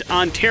current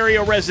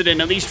Ontario resident,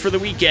 at least for the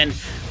weekend.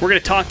 We're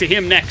going to talk to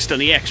him next on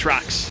the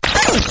X-Rocks.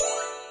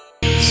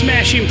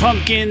 Smashing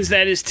Pumpkins,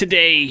 that is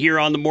today here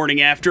on the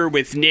Morning After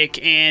with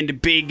Nick and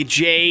Big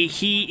J.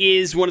 He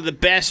is one of the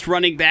best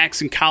running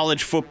backs in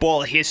college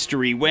football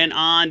history. Went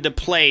on to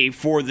play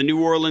for the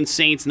New Orleans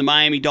Saints, and the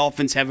Miami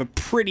Dolphins have a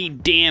pretty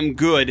damn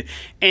good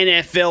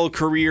NFL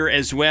career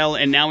as well,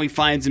 and now he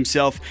finds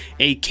himself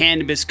a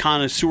cannabis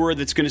connoisseur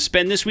that's going to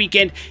spend this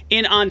weekend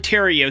in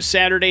Ontario,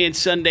 Saturday and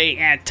Sunday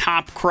at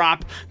Top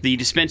Crop, the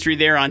dispensary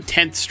there on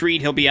 10th Street.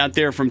 He'll be out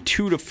there from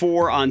 2 to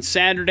 4 on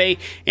Saturday,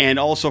 and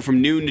also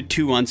from noon to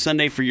 2 on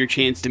Sunday for your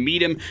chance to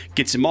meet him,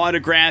 get some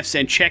autographs,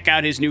 and check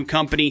out his new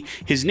company.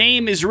 His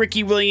name is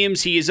Ricky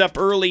Williams. He is up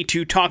early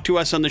to talk to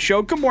us on the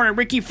show. Good morning,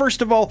 Ricky.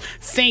 First of all,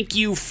 thank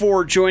you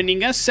for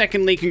joining us.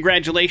 Secondly,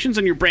 congratulations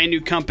on your brand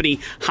new company,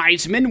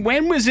 Heisman.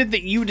 When was it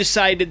that you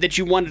decided that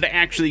you wanted to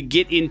actually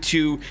get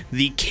into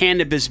the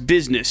cannabis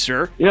business,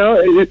 sir? You know,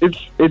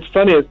 it's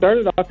funny. It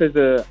started off as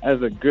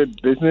a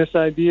good business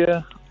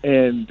idea.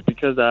 And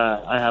because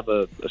I have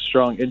a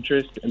strong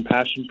interest and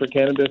passion for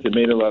cannabis, it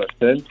made a lot of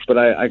sense. But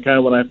I kind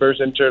of, when I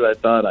first entered, I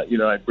thought,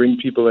 I'd bring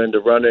people in to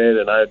run it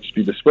and I'd just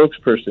be the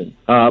spokesperson.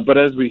 But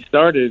as we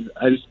started,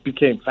 I just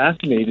became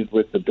fascinated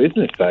with the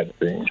business side of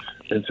things.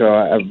 And so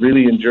I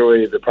really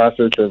enjoy the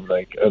process of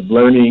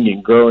learning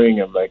and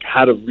growing, of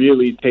how to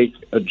really take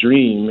a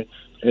dream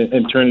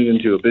and turn it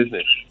into a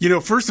business. You know,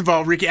 first of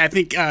all, Ricky, I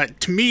think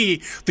to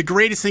me, the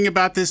greatest thing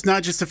about this,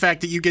 not just the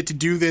fact that you get to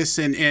do this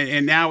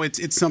and now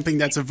it's something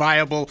that's a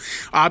viable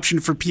option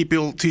for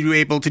people to be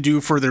able to do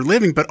for their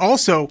living, but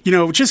also,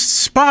 just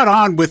spot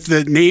on with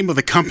the name of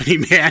the company,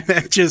 man.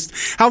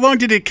 How long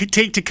did it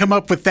take to come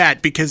up with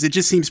that? Because it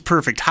just seems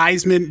perfect.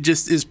 Heisman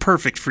just is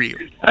perfect for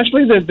you.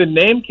 Actually, the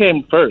name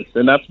came first,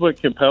 and that's what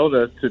compelled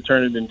us to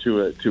turn it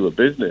into a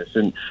business.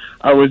 And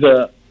I was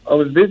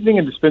visiting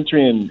a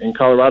dispensary in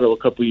Colorado a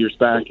couple of years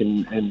back,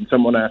 and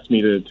someone asked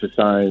me to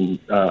sign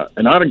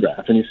an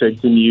autograph, and he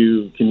said, "Can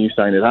you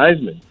sign it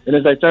Heisman?" And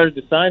as I started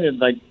to sign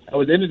it, I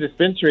was in a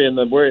dispensary, and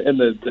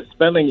the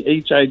spelling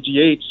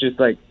HIGH, just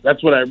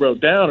that's what I wrote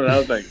down, and I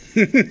was like,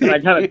 and I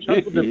kind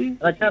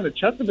of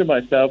chuckled to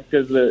myself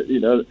because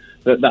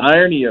the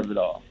irony of it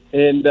all.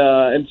 And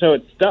so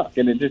it stuck,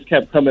 and it just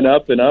kept coming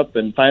up,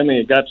 and finally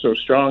it got so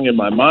strong in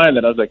my mind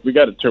that I was like, we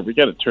got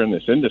to turn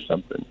this into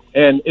something.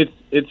 And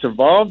it's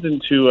evolved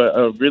into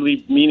a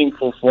really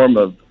meaningful form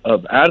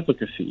of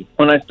advocacy.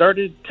 When I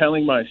started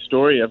telling my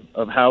story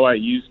of how I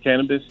use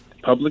cannabis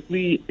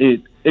publicly,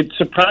 it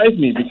surprised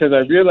me because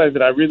I realized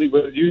that I really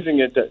was using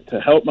it to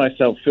help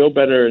myself feel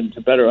better and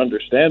to better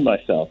understand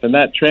myself, and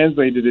that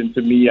translated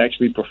into me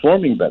actually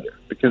performing better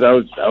because I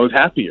was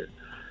happier.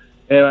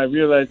 And I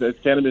realized that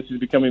as cannabis is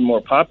becoming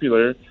more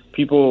popular,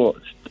 people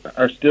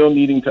are still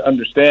needing to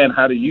understand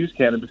how to use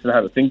cannabis and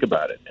how to think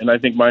about it. And I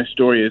think my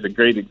story is a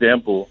great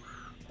example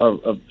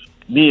of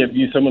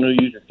someone who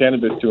uses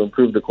cannabis to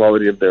improve the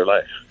quality of their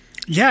life.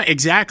 Yeah,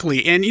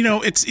 exactly. And,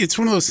 it's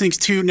one of those things,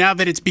 too, now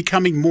that it's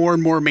becoming more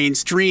and more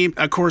mainstream.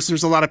 Of course,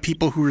 there's a lot of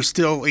people who are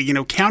still,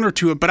 counter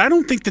to it, but I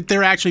don't think that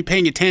they're actually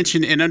paying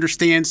attention and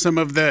understand some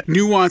of the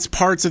nuanced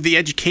parts of the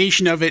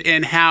education of it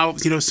and how,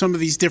 some of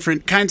these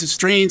different kinds of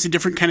strains and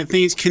different kind of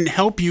things can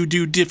help you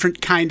do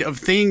different kind of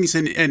things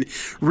and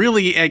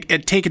really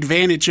take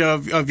advantage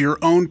of your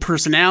own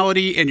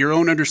personality and your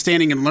own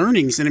understanding and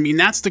learnings. And I mean,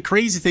 that's the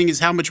crazy thing is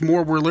how much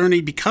more we're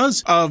learning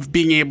because of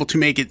being able to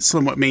make it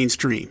somewhat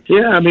mainstream.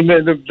 Yeah, I mean,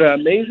 the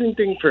amazing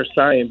thing for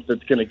science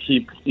that's going to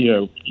keep,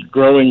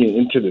 growing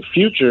into the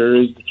future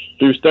is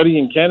through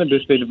studying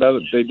cannabis,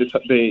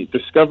 they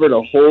discovered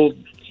a whole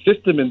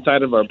system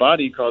inside of our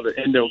body called the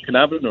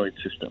endocannabinoid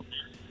system.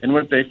 And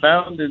what they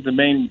found is the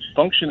main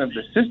function of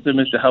the system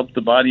is to help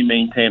the body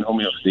maintain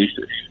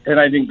homeostasis. And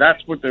I think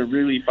that's what they're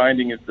really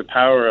finding is the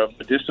power of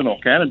medicinal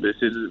cannabis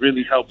is it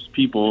really helps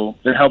people,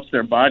 it helps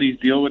their bodies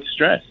deal with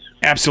stress.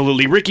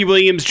 Absolutely. Ricky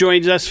Williams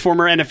joins us,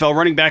 former NFL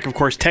running back, of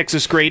course,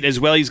 Texas great as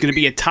well. He's going to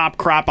be a top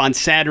crop on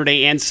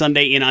Saturday and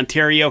Sunday in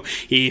Ontario.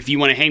 If you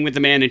want to hang with the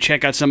man and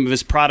check out some of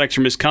his products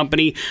from his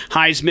company,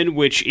 Highsman,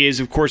 which is,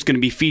 of course, going to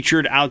be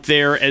featured out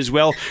there as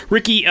well.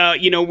 Ricky,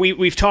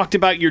 we've talked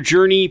about your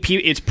journey.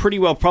 It's pretty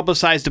well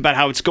publicized about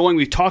how it's going.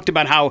 We've talked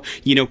about how,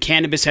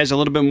 cannabis has a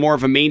little bit more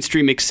of a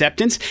mainstream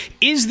acceptance.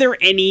 Is there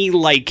any,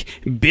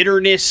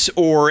 bitterness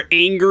or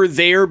anger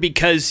there?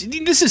 Because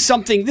this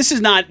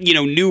is not,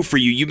 new for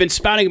you. You've been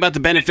spouting about the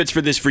benefits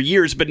for this for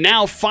years, but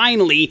now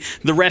finally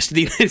the rest of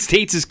the United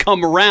States has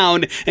come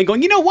around and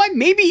going, you know what,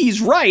 maybe he's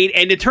right,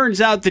 and it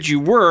turns out that you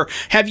were.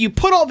 Have you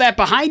put all that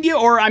behind you?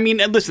 Or, I mean,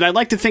 listen, I'd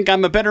like to think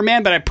I'm a better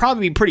man, but I'd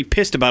probably be pretty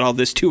pissed about all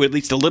this too, at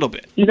least a little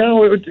bit. It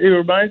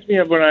reminds me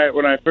of when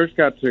I first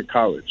got to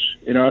college,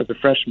 as a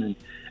freshman,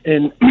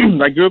 and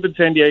I grew up in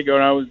San Diego,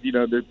 and I was,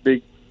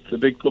 the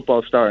big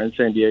football star in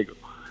San Diego.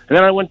 And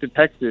then I went to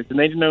Texas, and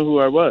they didn't know who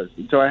I was,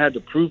 and so I had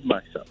to prove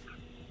myself,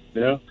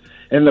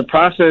 And the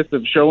process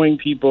of showing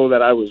people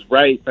that I was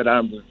right, that I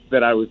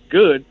was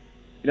good,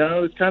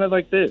 it was kind of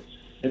like this.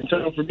 And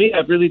so for me,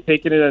 I've really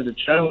taken it as a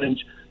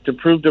challenge to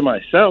prove to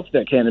myself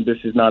that cannabis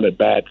is not a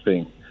bad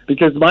thing.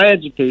 Because my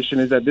education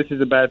is that this is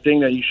a bad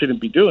thing that you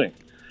shouldn't be doing.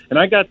 And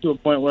I got to a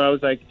point where I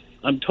was like,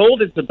 I'm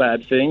told it's a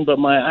bad thing, but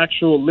my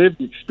actual lived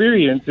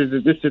experience is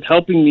that this is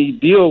helping me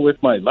deal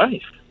with my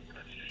life.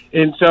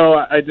 And so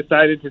I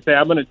decided to say,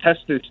 I'm going to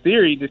test this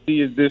theory to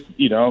see is this,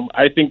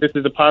 I think this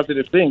is a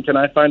positive thing. Can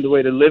I find a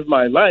way to live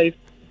my life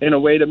in a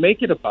way to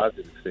make it a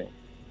positive thing?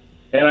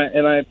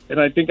 And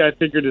I think I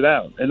figured it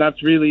out. And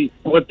that's really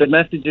what the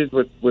message is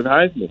with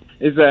Highsman,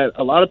 is that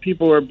a lot of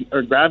people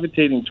are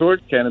gravitating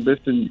towards cannabis,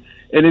 and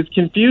it's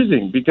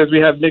confusing because we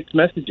have mixed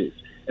messages.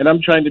 And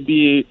I'm trying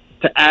to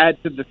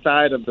add to the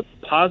side of the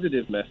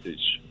positive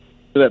message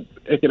so that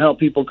it can help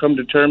people come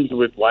to terms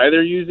with why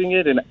they're using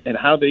it and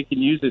how they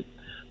can use it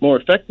more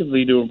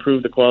effectively to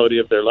improve the quality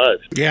of their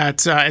lives. Yeah,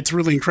 it's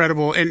really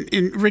incredible. And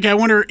Rick, I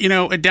wonder,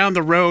 down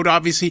the road,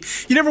 obviously,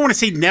 you never want to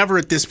say never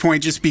at this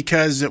point just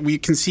because we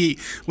can see,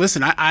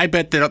 listen, I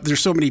bet that there's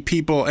so many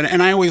people,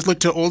 and I always look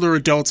to older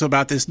adults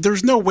about this,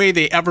 there's no way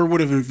they ever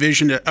would have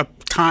envisioned a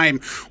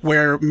time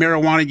where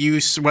marijuana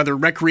use, whether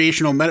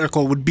recreational,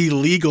 medical, would be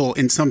legal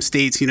in some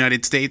states,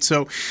 United States.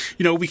 So,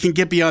 we can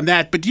get beyond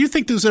that. But do you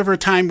think there's ever a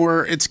time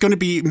where it's going to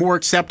be more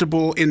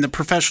acceptable in the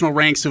professional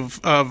ranks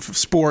of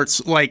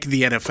sports like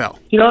the NFL?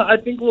 I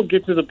think we'll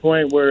get to the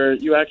point where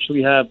you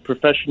actually have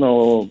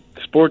professional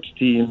sports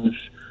teams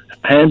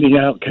handing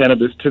out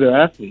cannabis to their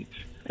athletes.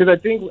 Because I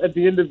think at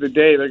the end of the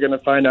day, they're going to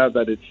find out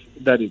that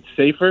it's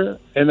safer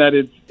and that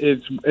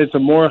it's a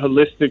more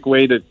holistic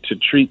way to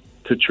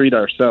treat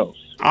ourselves.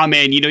 Oh,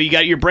 man, you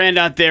got your brand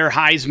out there,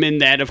 Highsman,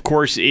 that, of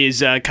course, is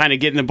kind of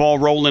getting the ball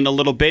rolling a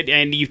little bit,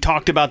 and you've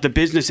talked about the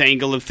business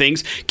angle of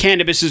things.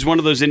 Cannabis is one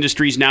of those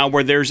industries now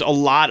where there's a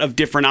lot of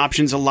different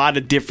options, a lot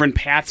of different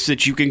paths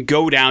that you can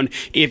go down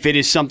if it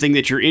is something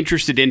that you're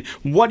interested in.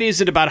 What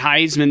is it about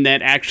Highsman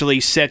that actually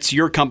sets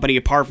your company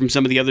apart from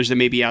some of the others that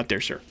may be out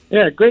there, sir?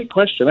 Yeah, great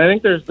question. I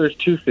think there's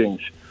two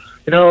things.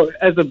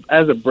 As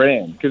a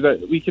brand,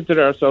 because we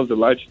consider ourselves a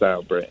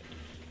lifestyle brand.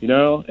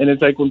 And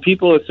it's like when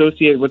people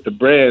associate with the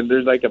brand,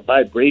 there's like a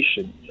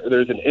vibration,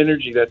 there's an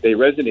energy that they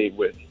resonate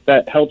with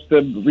that helps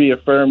them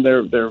reaffirm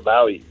their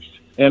values.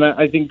 And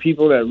I think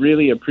people that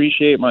really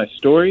appreciate my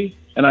story,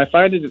 and I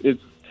find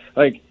it's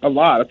like a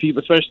lot of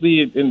people,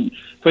 especially in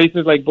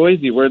places like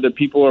Boise, where the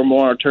people are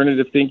more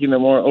alternative thinking, they're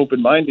more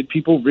open-minded,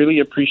 people really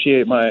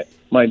appreciate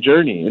my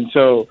journey. And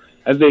so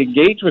as they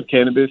engage with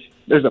cannabis,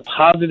 there's a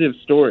positive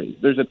story.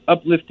 There's an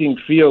uplifting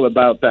feel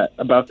about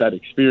that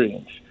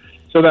experience.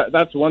 So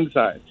that's one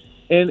side.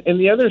 And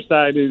the other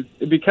side is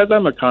because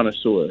I'm a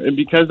connoisseur and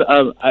because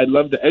I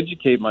love to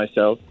educate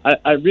myself,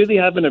 I really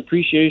have an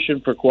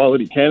appreciation for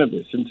quality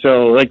cannabis. And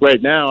so like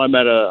right now I'm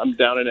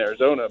down in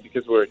Arizona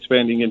because we're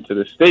expanding into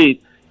the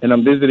state and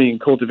I'm visiting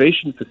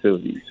cultivation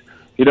facilities,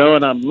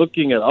 and I'm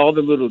looking at all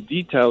the little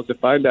details to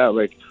find out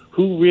like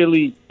who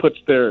really puts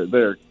their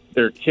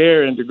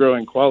care into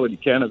growing quality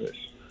cannabis.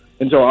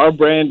 And so our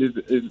brand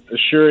is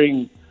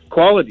assuring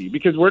quality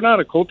because we're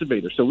not a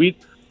cultivator. So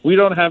we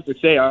don't have to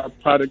say our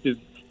product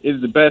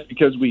is the best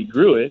because we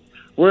grew it.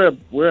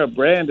 We're a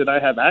brand, and I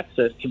have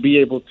access to be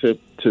able to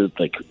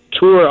like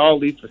tour all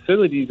these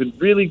facilities and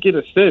really get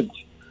a sense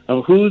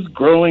of who's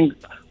growing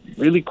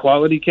really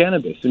quality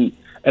cannabis,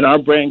 and our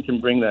brand can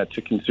bring that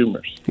to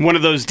consumers. One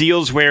of those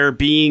deals where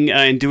being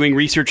and doing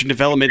research and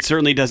development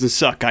certainly doesn't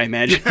suck, I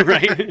imagine,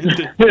 right?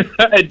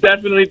 It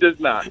definitely does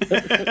not.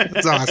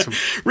 That's awesome.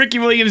 Ricky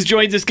Williams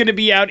joins us, going to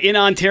be out in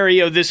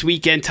Ontario this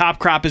weekend. Top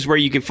Crop is where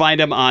you can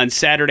find him on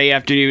Saturday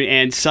afternoon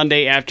and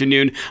Sunday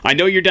afternoon. I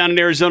know you're down in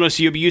Arizona,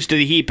 so you'll be used to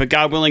the heat, but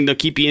God willing, they'll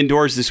keep you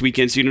indoors this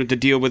weekend so you don't have to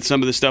deal with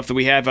some of the stuff that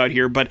we have out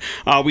here. But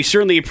we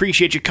certainly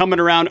appreciate you coming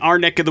around our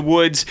neck of the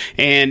woods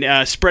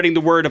and spreading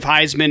the word of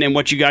Heisman and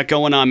what you got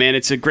going on, man.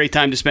 It's a great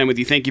time to spend with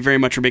you. Thank you very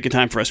much for making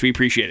time for us. We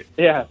appreciate it.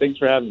 Yeah, thanks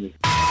for having me.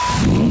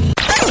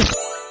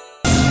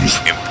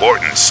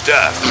 Important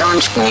stuff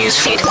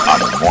on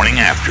the Morning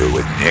After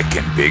with Nick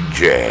and Big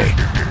J.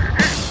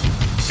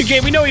 Big J,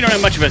 we know you don't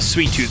have much of a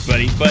sweet tooth,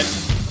 buddy, but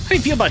how do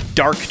you feel about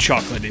dark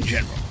chocolate in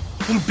general?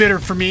 A little bitter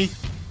for me.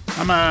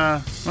 I'm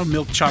a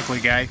milk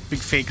chocolate guy, big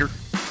faker.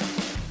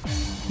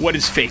 What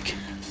is fake?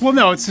 Well,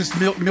 no, it's just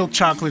milk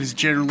chocolate is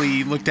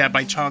generally looked at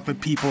by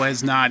chocolate people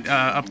as not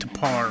up to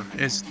par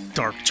as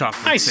dark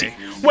chocolate. I see.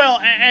 Well,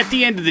 at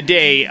the end of the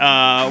day,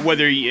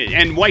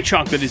 and white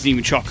chocolate isn't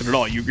even chocolate at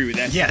all. You agree with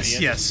that? Yes,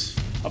 yes.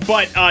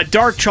 But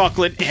dark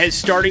chocolate is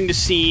starting to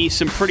see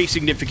some pretty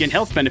significant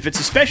health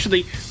benefits,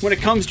 especially when it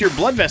comes to your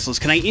blood vessels.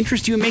 Can I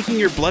interest you in making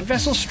your blood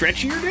vessels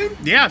stretchier, dude?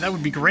 Yeah, that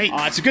would be great.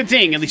 It's a good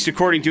thing, at least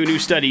according to a new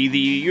study. The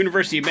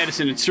University of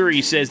Medicine in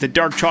Surrey says that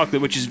dark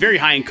chocolate, which is very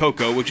high in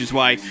cocoa, which is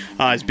why,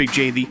 as Big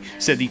J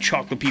said, the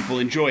chocolate people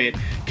enjoy it,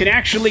 can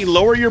actually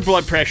lower your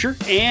blood pressure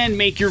and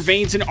make your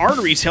veins and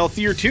arteries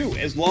healthier too,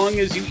 as long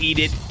as you eat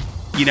it,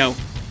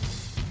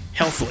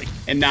 healthily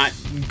and not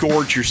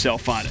gorge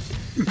yourself on it.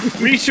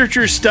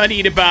 Researchers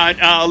studied about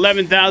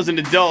 11,000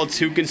 adults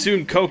who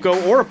consumed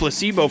cocoa or a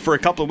placebo for a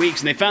couple of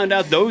weeks, and they found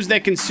out those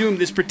that consumed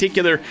this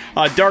particular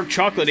dark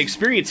chocolate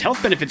experienced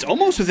health benefits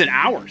almost within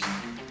hours.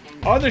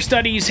 Other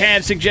studies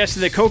have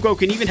suggested that cocoa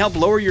can even help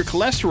lower your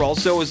cholesterol,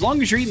 so as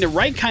long as you're eating the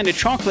right kind of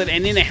chocolate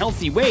and in a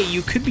healthy way,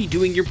 you could be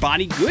doing your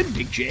body good,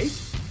 Big J.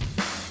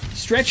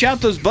 Stretch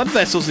out those blood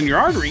vessels in your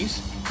arteries.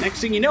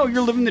 Next thing you know,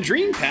 you're living the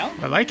dream, pal.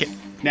 I like it.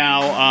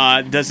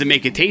 Now, does it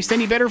make it taste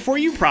any better for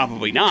you?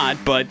 Probably not,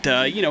 but,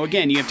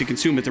 again, you have to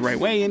consume it the right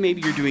way, and maybe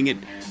you're doing it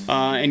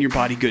and your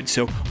body good.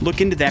 So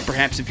look into that,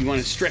 perhaps, if you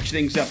want to stretch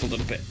things up a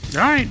little bit.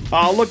 All right.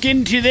 Look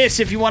into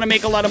this if you want to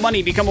make a lot of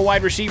money, become a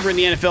wide receiver in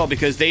the NFL,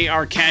 because they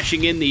are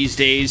cashing in these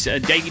days.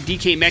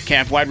 DK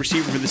Metcalf, wide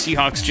receiver for the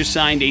Seahawks, just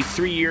signed a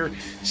 3-year,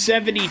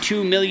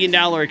 $72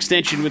 million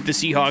extension with the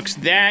Seahawks.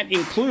 That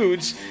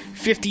includes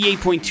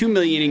 $58.2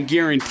 million in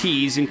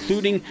guarantees,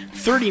 including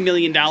 $30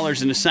 million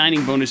in a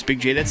signing bonus. Big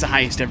J, that's the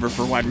highest ever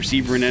for a wide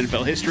receiver in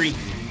NFL history.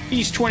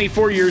 He's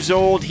 24 years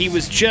old. He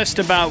was just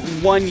about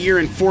 1 year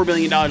and $4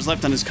 million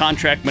left on his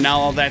contract, but now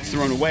all that's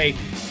thrown away.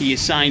 He is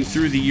signed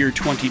through the year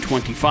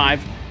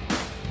 2025.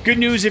 Good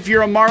news if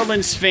you're a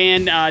Marlins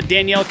fan,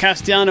 Daniel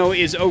Castellano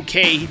is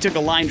okay. He took a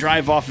line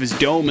drive off his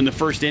dome in the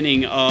first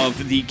inning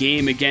of the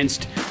game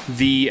against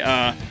the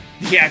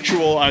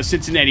actual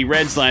Cincinnati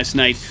Reds last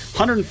night.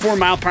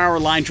 104-mile-per-hour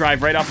line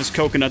drive right off his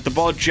coconut. The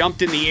ball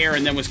jumped in the air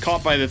and then was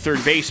caught by the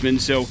third baseman,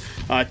 so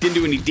it didn't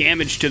do any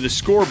damage to the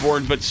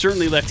scoreboard, but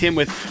certainly left him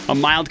with a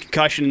mild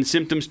concussion and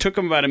symptoms. Took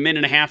him about a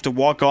minute and a half to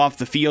walk off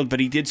the field, but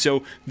he did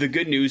so, the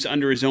good news,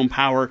 under his own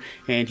power,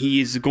 and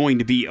he is going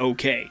to be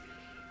okay.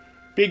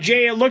 Big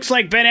J, it looks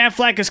like Ben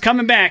Affleck is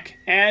coming back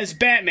as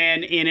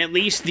Batman in at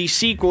least the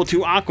sequel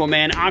to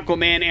Aquaman,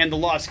 Aquaman and the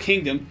Lost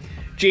Kingdom.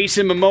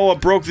 Jason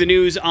Momoa broke the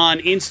news on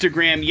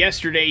Instagram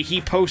yesterday. He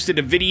posted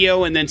a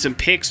video and then some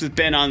pics with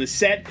Ben on the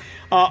set.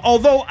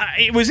 Although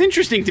it was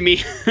interesting to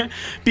me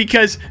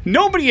because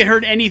nobody had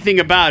heard anything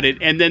about it.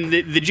 And then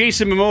the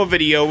Jason Momoa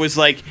video was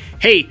like,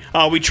 hey,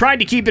 we tried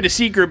to keep it a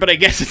secret, but I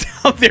guess it's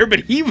out there. But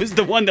he was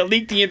the one that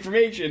leaked the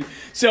information.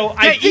 So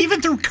I think,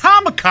 even through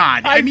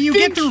Comic-Con. I mean, you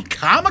get through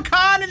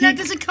Comic-Con and that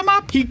doesn't come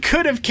up? He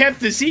could have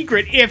kept the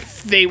secret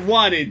if they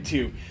wanted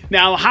to.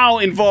 Now, how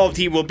involved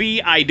he will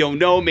be, I don't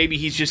know. Maybe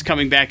he's just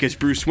coming back as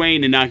Bruce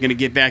Wayne and not going to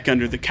get back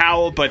under the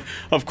cowl. But,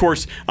 of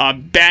course,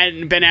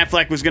 Ben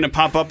Affleck was going to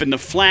pop up in the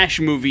Flash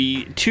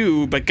movie,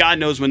 too. But God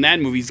knows when that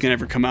movie's going to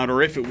ever come out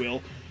or if it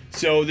will.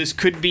 So this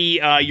could be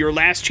your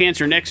last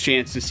chance or next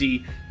chance to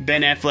see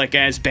Ben Affleck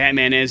as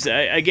Batman. As,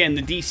 again,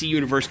 the DC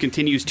Universe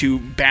continues to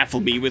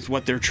baffle me with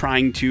what they're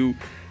trying to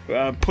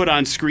put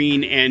on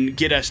screen and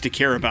get us to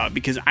care about.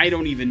 Because I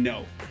don't even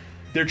know.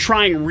 They're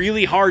trying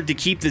really hard to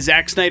keep the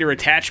Zack Snyder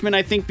attachment,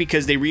 I think,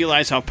 because they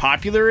realize how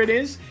popular it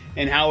is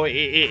and how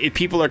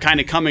people are kind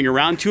of coming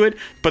around to it,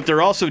 but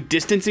they're also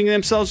distancing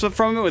themselves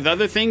from it with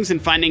other things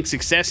and finding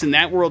success in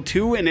that world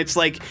too, and it's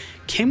like,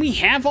 can we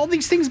have all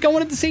these things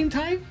going at the same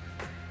time?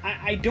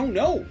 I don't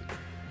know.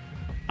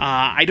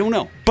 I don't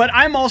know. But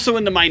I'm also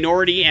in the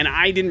minority, and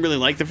I didn't really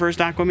like the first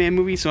Aquaman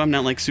movie, so I'm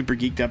not like super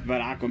geeked up about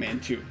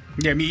Aquaman 2.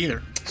 Yeah, me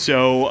either.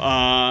 So,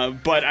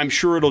 but I'm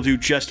sure it'll do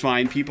just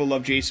fine. People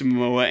love Jason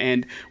Momoa,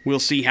 and we'll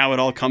see how it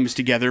all comes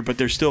together. But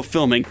they're still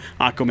filming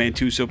Aquaman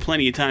 2, so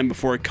plenty of time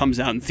before it comes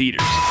out in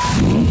theaters.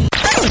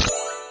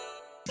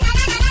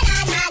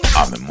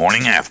 On the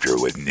morning after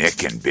with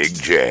Nick and Big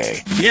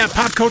J. Yeah,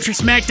 Pop Culture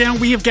Smackdown.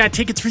 We have got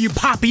tickets for you.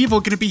 Pop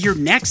Evil going to be here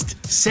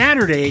next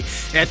Saturday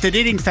at the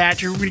Knitting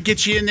Factory. We're going to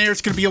get you in there.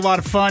 It's going to be a lot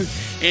of fun.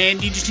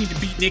 And you just need to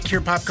beat Nick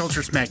here, Pop Culture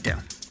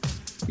Smackdown.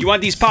 You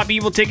want these Pop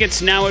Evil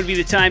tickets? Now would be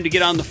the time to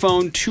get on the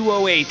phone,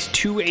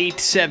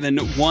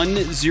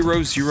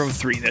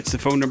 208-287-1003. That's the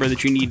phone number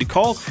that you need to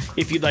call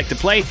if you'd like to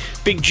play.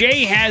 Big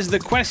J has the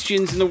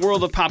questions in the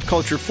world of pop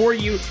culture for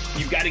you.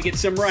 You've got to get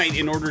some right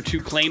in order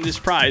to claim this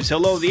prize.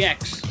 Hello, the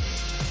X.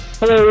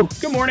 Hello.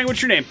 Good morning.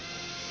 What's your name?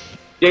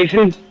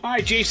 Jason. All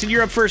right, Jason,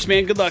 you're up first,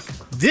 man. Good luck.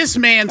 This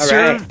man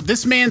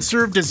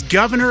served as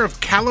governor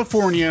of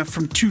California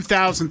from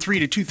 2003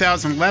 to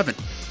 2011.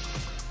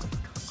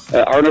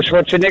 Arnold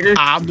Schwarzenegger.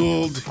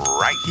 Arnold.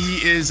 Right.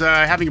 He is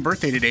having a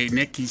birthday today,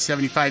 Nick. He's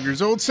 75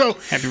 years old. So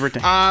Happy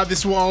birthday.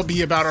 This will all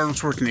be about Arnold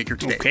Schwarzenegger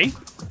today. Okay.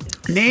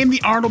 Name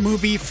the Arnold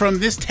movie from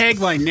this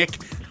tagline, Nick.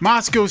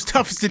 Moscow's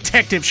toughest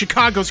detective,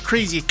 Chicago's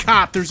craziest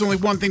cop. There's only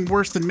one thing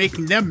worse than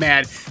making them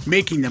mad,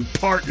 making them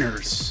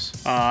partners.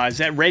 Is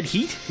that Red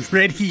Heat?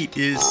 Red Heat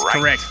is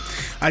correct.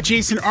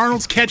 Jason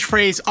Arnold's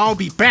catchphrase, I'll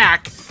be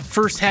back,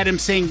 first had him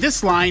saying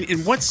this line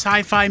in what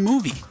sci-fi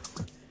movie?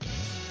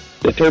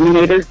 The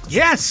Terminator.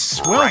 Yes,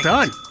 well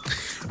done.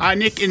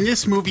 Nick, in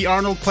this movie,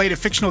 Arnold played a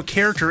fictional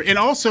character and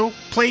also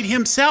played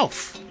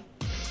himself.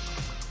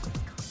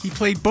 He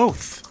played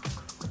both.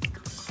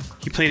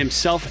 He played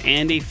himself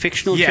and a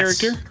fictional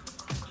character?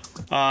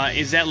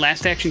 Is that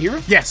Last Action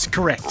Hero? Yes,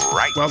 correct.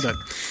 Right. Well done.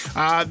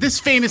 This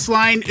famous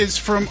line is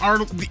from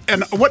Arnold.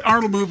 And what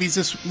Arnold movie is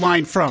this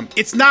line from?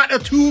 It's not a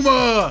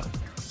tumor.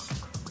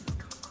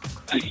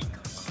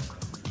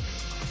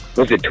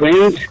 Was it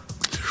Twins?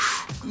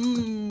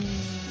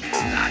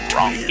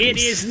 It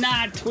is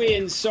not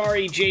Twins.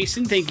 Sorry,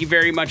 Jason. Thank you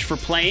very much for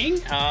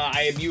playing.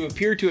 You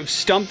appear to have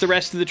stumped the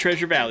rest of the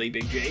Treasure Valley,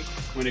 Big J,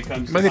 when it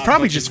comes to But they pop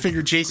probably culture. just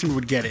figured Jason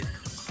would get it.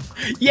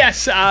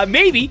 Yes,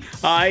 maybe.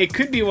 It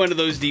could be one of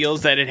those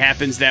deals that it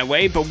happens that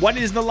way. But what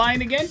is the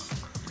line again?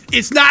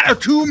 It's not a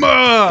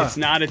tumor. It's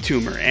not a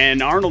tumor.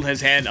 And Arnold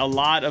has had a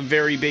lot of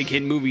very big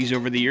hit movies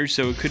over the years,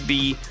 so it could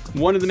be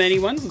one of the many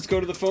ones. Let's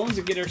go to the phones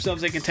and get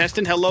ourselves a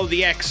contestant. Hello,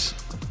 the X.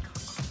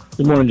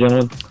 Good morning,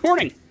 gentlemen.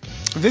 Morning.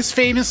 This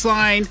famous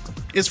line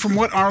is from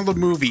what Arnold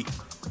movie?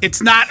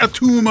 It's not a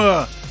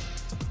tumor.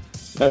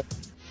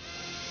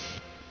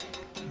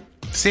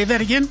 Say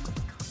that again?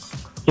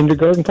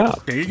 Kindergarten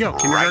Cop. There you go,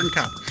 Kindergarten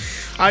Cop.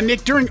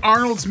 Nick, during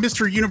Arnold's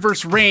Mr.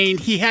 Universe reign,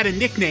 he had a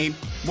nickname.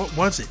 What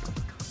was it?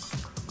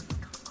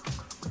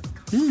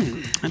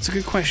 That's a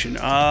good question.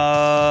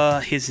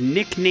 His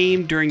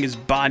nickname during his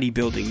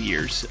bodybuilding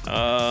years.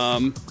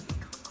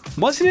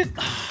 Wasn't it?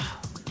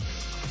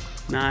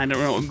 Nah, I don't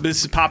know.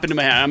 This is popping into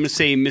my head. I'm going to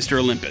say Mr.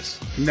 Olympus.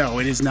 No,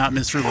 it is not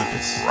Mr.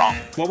 Olympus. Wrong.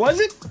 What was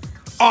it?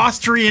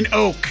 Austrian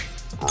Oak.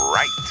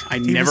 Right. I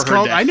He never was heard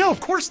called- that. I know, of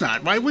course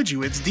not. Why would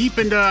you? It's deep,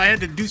 and I had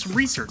to do some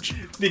research.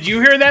 Did you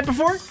hear that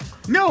before?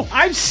 No.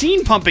 I've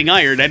seen Pumping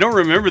Iron. I don't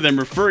remember them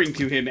referring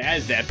to him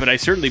as that, but I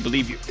certainly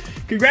believe you.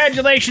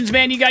 Congratulations,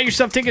 man. You got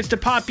yourself tickets to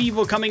Pop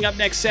Evil coming up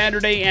next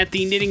Saturday at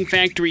the Knitting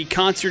Factory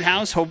Concert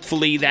House.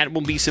 Hopefully that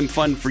will be some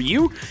fun for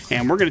you.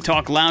 And we're going to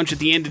talk Lounge at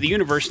the End of the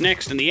Universe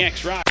next on the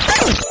X Rock.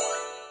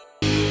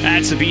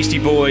 That's the Beastie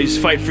Boys.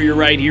 Fight for your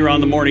right here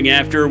on the morning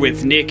after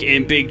with Nick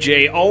and Big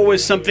J.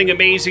 Always something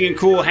amazing and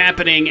cool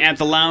happening at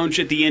the Lounge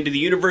at the End of the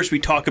Universe. We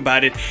talk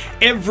about it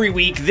every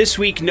week. This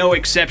week, no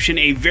exception.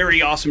 A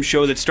very awesome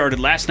show that started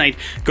last night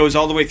goes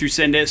all the way through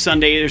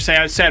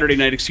Saturday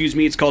night.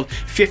 It's called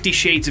 50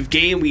 Shades of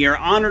Gay, and we are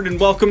honored and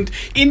welcomed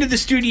into the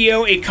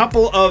studio a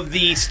couple of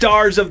the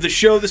stars of the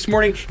show this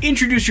morning.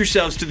 Introduce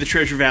yourselves to the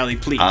Treasure Valley,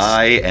 please.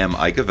 I am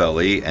Ike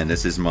Avelli, and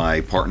this is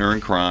my partner in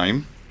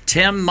crime.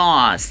 Tim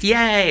Moss.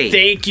 Yay!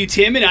 Thank you,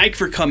 Tim and Ike,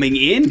 for coming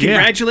in.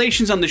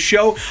 Congratulations on the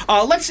show.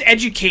 Let's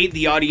educate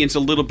the audience a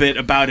little bit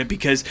about it,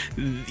 because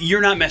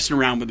you're not messing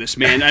around with this,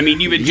 man. I mean,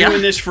 you've been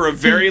doing this for a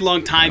very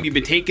long time. You've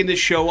been taking this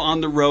show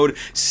on the road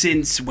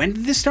since, when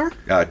did this start?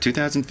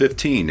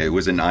 2015. It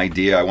was an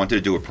idea. I wanted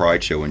to do a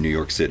Pride show in New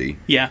York City.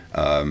 Yeah.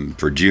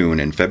 For June.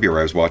 In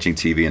February, I was watching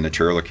TV, and the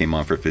trailer came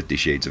on for 50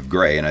 Shades of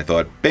Grey, and I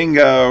thought,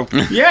 bingo!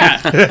 Yeah.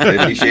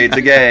 50 Shades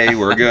of Gay,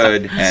 we're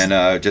good.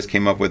 And just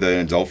came up with an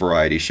adult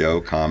variety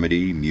show,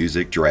 comedy,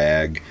 music,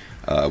 drag.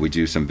 We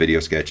do some video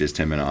sketches,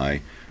 Tim and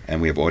I,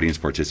 and we have audience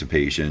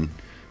participation.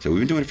 So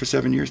we've been doing it for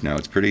 7 years now.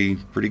 It's pretty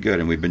good,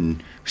 and we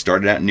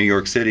started out in New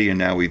York City, and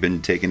now we've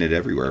been taking it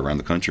everywhere around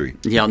the country.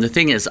 Yeah, and the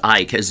thing is,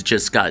 Ike has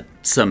just got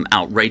some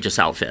outrageous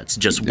outfits,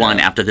 just one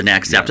after the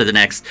next, after the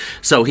next.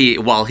 So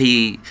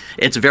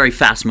it's a very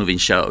fast-moving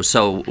show.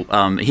 So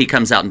he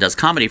comes out and does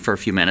comedy for a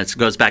few minutes,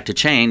 goes back to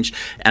change,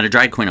 and a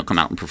drag queen will come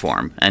out and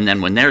perform. And then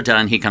when they're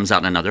done, he comes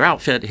out in another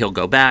outfit. He'll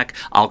go back.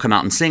 I'll come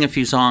out and sing a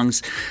few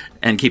songs.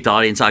 and keep the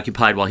audience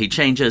occupied while he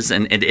changes,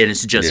 and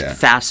it's just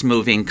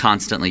fast-moving,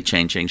 constantly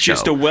changing show.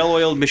 Just a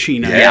well-oiled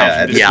machine.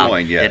 At this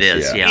point, yes. It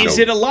is. Yeah. Is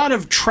it a lot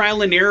of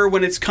trial and error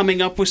when it's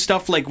coming up with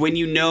stuff, like when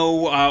you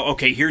know,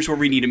 okay, here's where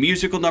we need a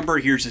musical number,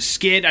 here's a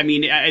skit? I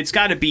mean, it's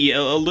got to be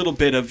a little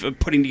bit of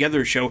putting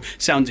together a show.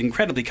 Sounds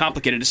incredibly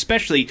complicated,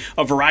 especially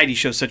a variety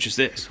show such as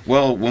this.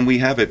 Well, when we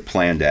have it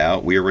planned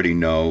out, we already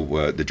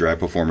know the drag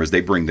performers,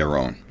 they bring their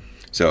own.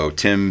 So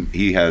Tim,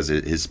 he has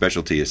his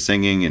specialty is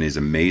singing and is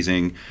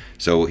amazing.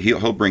 So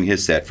he'll bring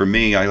his set. For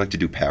me, I like to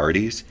do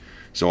parodies.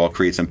 So I'll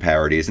create some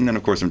parodies. And then,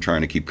 of course, I'm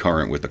trying to keep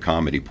current with the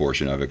comedy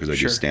portion of it because I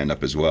do stand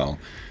up as well.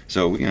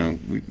 So,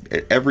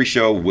 every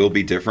show will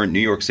be different. New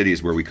York City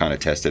is where we kind of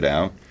test it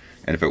out.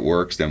 And if it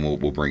works, then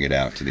we'll bring it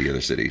out to the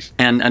other cities.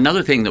 And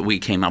another thing that we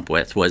came up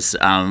with was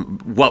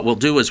what we'll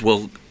do is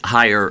we'll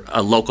hire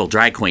a local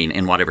drag queen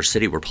in whatever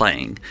city we're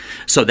playing.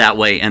 So that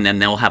way, and then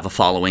they'll have a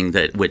following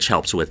which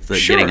helps with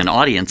getting an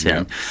audience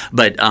in.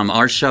 But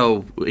our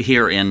show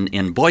here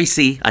in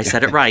Boise, I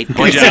said it right.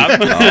 Boise. Good job.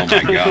 Oh,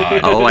 my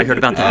God. Oh, I heard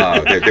about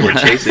that. They were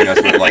chasing us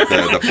with like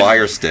the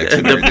fire sticks.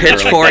 And the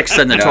pitchforks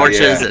and the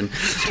torches.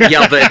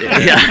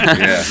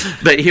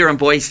 But here in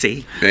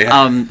Boise,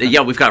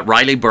 we've got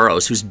Riley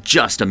Burrows, who's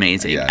just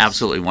amazing,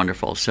 absolutely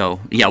wonderful. So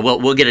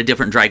we'll get a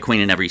different drag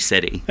queen in every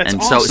city. That's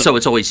and awesome. so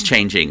it's always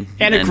changing.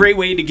 And a great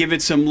way to give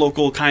it some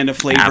local kind of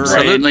flavor.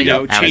 Absolutely.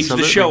 And, change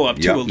the show up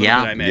too a little bit,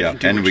 I imagine.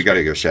 Yeah, and we got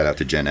to give a shout out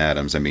to Jen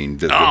Adams. I mean,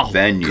 the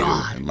venue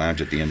and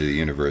Lounge at the End of the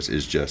Universe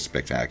is just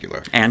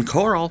spectacular. And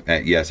Coral.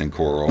 And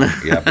Coral.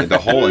 The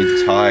whole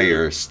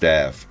entire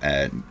staff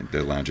at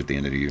the Lounge at the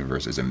End of the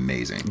Universe is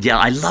amazing. Yeah,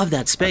 I love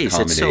that space.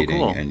 It's so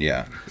cool. And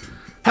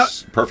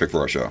it's perfect for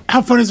our show.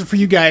 How fun is it for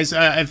you guys?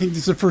 I think this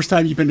is the first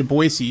time you've been to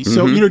Boise.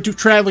 So,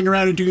 traveling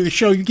around and doing the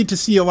show, you get to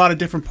see a lot of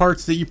different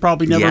parts that you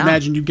probably never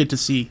imagined you'd get to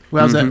see.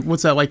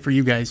 What's that like for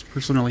you guys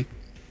personally?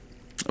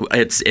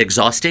 It's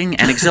exhausting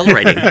and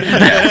exhilarating.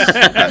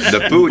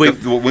 The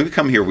food. When we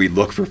come here, we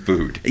look for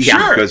food.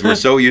 Yeah, because we're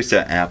so used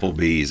to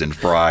Applebee's and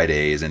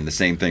Fridays and the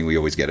same thing we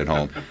always get at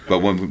home. But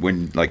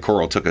when like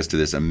Coral took us to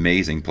this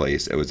amazing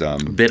place, it was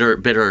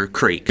Bitter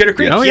Creek. Bitter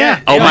Creek. Oh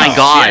yeah. Oh my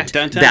God.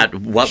 Downtown. That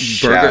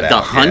burger?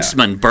 The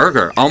Huntsman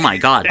burger. Oh my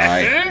God.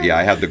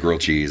 I had the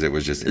grilled cheese. It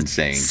was just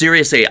insane.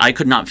 Seriously, I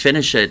could not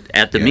finish it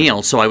at the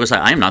meal, so I was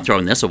like, I'm not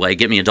throwing this away.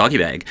 Give me a doggy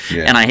bag.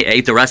 Yeah. And I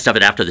ate the rest of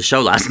it after the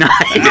show last night.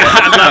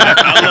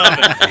 I love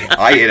it.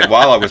 I ate it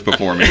while I was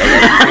performing.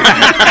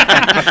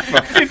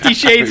 50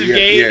 Shades of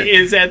Gay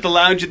is at the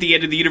Lounge at the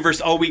End of the Universe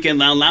all weekend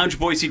long.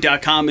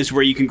 LoungeBoise.com is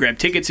where you can grab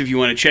tickets if you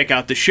want to check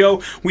out the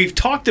show. We've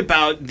talked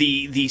about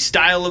the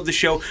style of the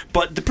show,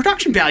 but the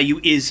production value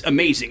is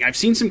amazing. I've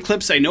seen some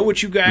clips. I know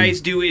what you guys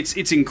do.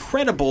 It's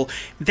incredible.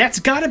 That's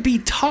got to be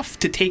tough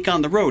to take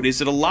on the road.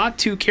 Is it a lot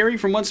to carry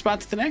from one spot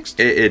to the next?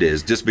 It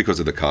is, just because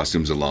of the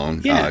costumes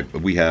alone. Yeah.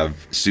 We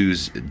have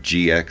Sue's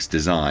GX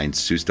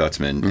Designs, Sue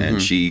Stutzman, and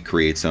she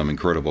creates some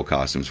incredible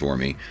costumes for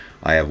me.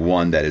 I have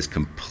one that is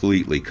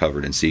completely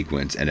covered in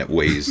sequins, and it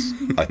weighs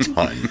a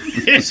ton.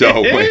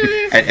 So,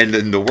 and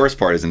then the worst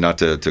part is, not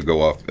to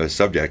go off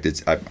subject,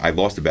 I've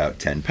lost about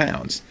 10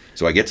 pounds.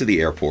 So I get to the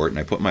airport, and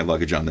I put my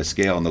luggage on the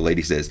scale, and the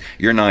lady says,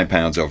 "You're 9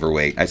 pounds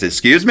overweight." I said,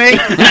 "Excuse me? Do you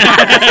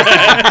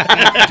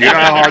know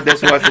how hard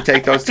this was to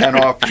take those 10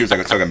 off?" She was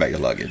like, "I'm talking about your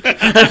luggage." All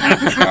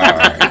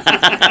right.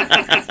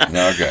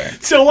 Okay.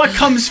 So what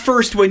comes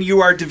first when you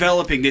are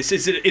developing this?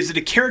 Is it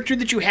a character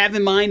that you have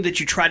in mind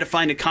that you try to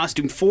find a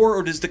costume for,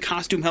 or does the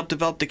costume help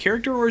develop the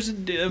character, or is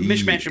it a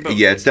mishmash of both?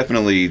 Yeah, it's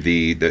definitely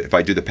the if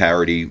I do the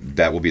parody,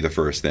 that will be the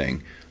first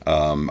thing.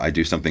 I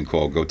do something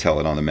called Go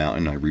Tell It on the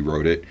Mountain. I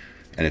rewrote it,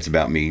 and it's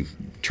about me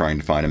trying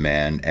to find a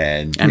man,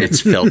 and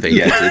it's filthy.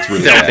 Yeah, it's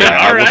really filthy.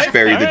 I will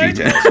spare you the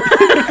details,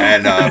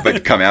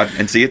 but come out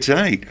and see it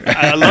tonight.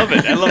 I love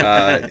it.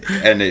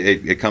 And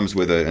it comes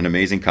with an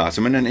amazing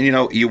costume, and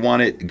you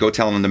want it. Go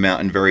Tell It on the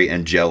Mountain, very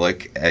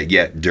angelic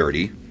yet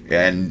dirty.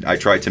 And I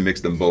tried to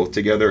mix them both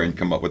together and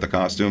come up with a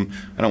costume.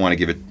 I don't want to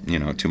give it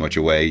too much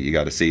away. You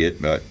got to see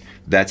it, but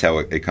that's how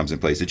it comes in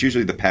place. It's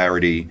usually the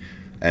parody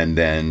and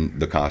then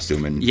the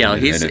costume. And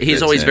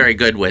he's always very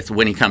good with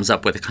when he comes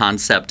up with a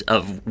concept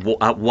of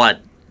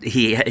what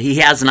he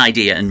has an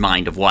idea in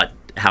mind of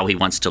how he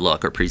wants to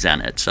look or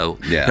present it. So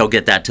he'll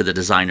get that to the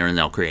designer and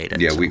they'll create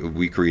it. Yeah,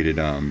 we created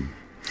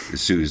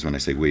Sue's. When I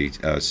say we,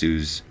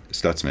 Sue's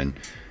Stutzman.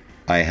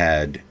 I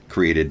had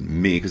created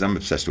me because I'm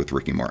obsessed with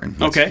Ricky Martin.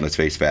 Let's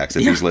face facts.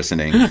 If he's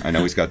listening, I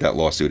know he's got that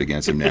lawsuit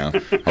against him now.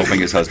 Hoping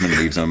his husband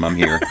leaves him. I'm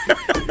here.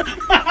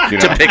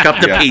 To pick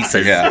up the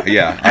pieces.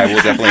 Yeah. I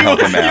will definitely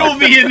help him out. You'll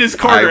be in his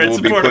corner. I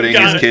will be putting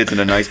his kids in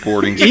a nice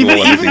boarding school. Even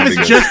if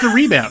it's just a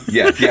rebound.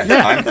 Yeah.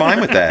 I'm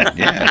fine with that.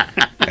 Yeah,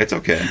 it's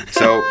okay.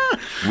 So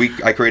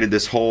I created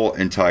this whole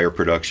entire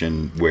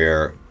production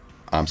where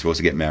I'm supposed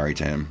to get married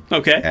to him.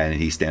 Okay. And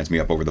he stands me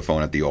up over the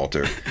phone at the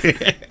altar.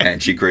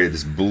 And she created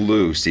this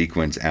blue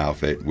sequins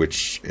outfit,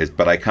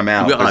 but I come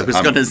out. I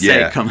was going to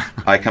say,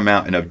 I come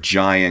out in a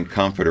giant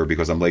comforter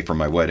because I'm late for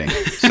my wedding.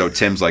 So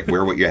Tim's like,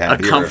 wear what you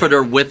have here. A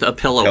comforter with a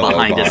pillow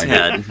behind his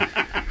head.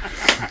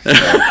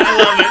 I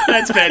love it.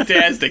 That's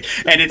fantastic.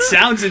 And it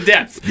sounds in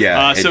depth.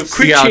 Yeah. So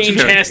quick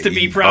change has to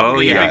be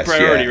probably a big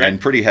priority, right?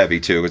 And pretty heavy,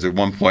 too, because at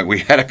one point we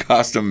had a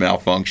costume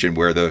malfunction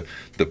where the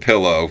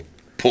pillow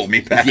pulled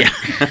me back. Yeah.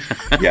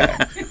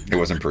 Yeah, it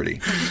wasn't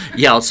pretty.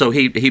 Yeah, so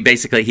he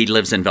basically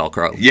lives in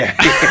Velcro. Yeah.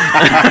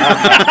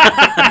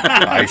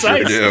 I sure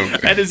nice. do.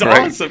 That is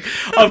Right. awesome.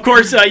 Of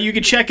course, you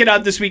can check it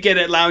out this weekend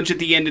at Lounge at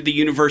the End of the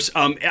Universe.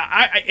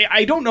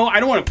 I don't know. I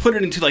don't want to put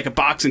it into like a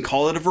box and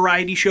call it a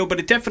variety show, but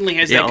it definitely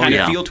has that kind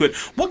of feel to it.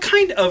 What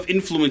kind of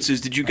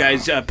influences did you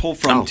guys pull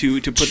from to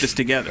put this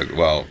together?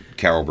 Well,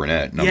 Carol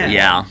Burnett, number one.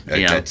 Yeah.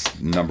 That's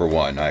number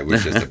one. I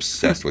was just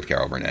obsessed with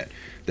Carol Burnett.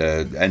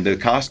 And the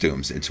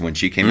costumes. It's when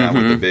she came out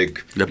with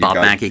the Bob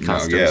Mackie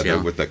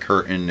costumes, with the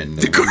curtain and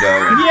the window.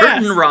 And,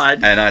 curtain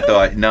rod. And I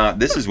thought, no,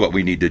 this is what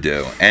we need to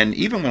do. And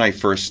even when I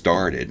first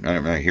started,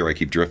 here I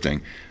keep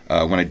drifting,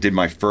 when I did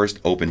my first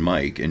open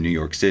mic in New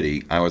York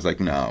City, I was like,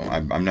 no,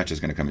 I'm not just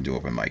going to come and do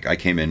open mic. I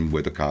came in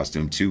with a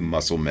costume, 2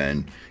 muscle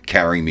men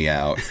carrying me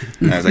out.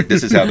 And I was like,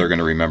 this is how they're going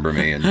to remember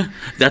me. And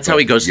that's how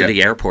he goes to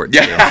the airport,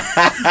 too.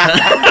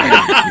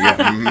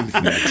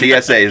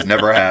 TSA is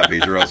never happy,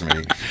 trust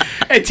me.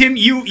 And Tim,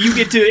 you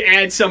get to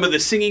add some of the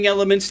singing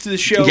elements to the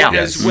show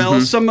as well.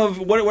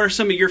 What are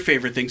some of your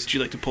favorite things that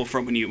you like to pull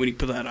from when you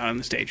put that on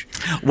the stage?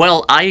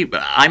 Well,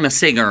 I'm a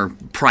singer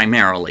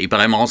primarily, but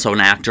I'm also an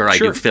actor. I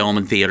do film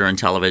and theater and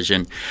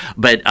television.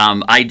 But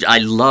I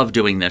love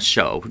doing this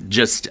show.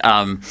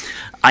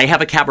 I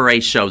have a cabaret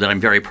show that I'm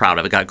very proud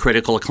of. It got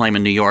critical acclaim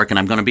in New York, and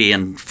I'm going to be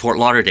in Fort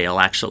Lauderdale,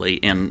 actually,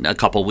 in a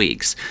couple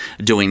weeks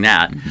doing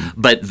that.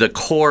 But the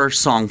core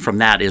song from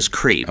that is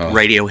Creep,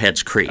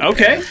 Radiohead's Creep.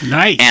 Okay.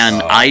 Nice.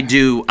 And I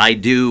do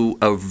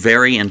a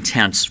very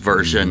intense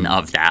version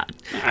of that.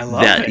 I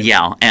love it.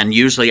 Yeah, and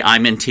usually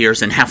I'm in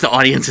tears and half the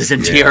audience is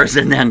in tears,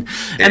 and then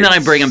I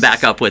bring them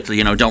back up with,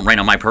 Don't Rain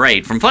on My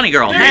Parade from Funny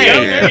Girl.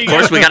 Of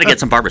course, we got to get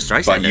some Barbra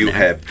Streisand But you in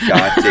there. have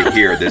got to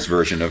hear this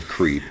version of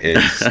Creep.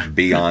 It's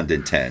beyond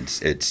intense.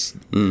 It's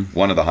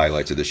one of the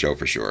highlights of the show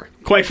for sure.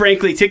 Quite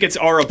frankly, tickets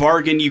are a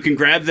bargain. You can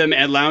grab them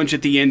at Lounge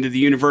at the End of the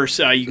Universe.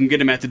 You can get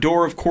them at the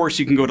door, of course.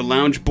 You can go to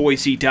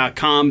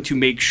loungeboise.com to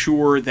make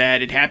sure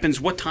that it happens.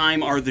 What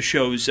time are the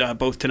shows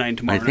both tonight and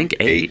tomorrow? I think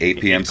night? 8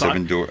 p.m.,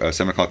 7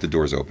 o'clock the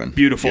doors open.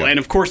 Beautiful. Yeah. And,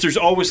 of course, there's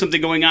always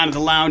something going on at the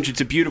Lounge. It's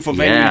a beautiful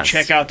venue. Yes.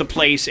 Check out the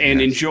place and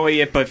enjoy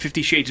it. But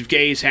 50 Shades of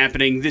Gay is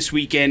happening this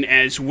weekend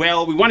as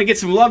well. We want to get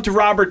some love to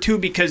Robert, too,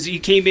 because he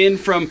came in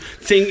from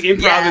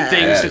improv and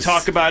things to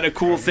talk about a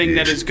cool thing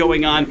that is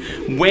going on.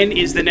 When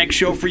is the next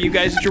show for you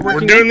guys that you're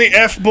working on? We're doing the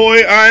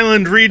F-Boy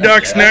Island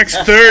Redux next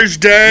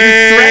Thursday.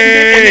 You threatened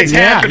it and it's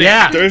happening.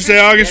 Yeah. Thursday,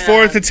 August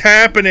 4th. It's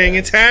happening.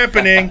 It's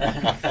happening.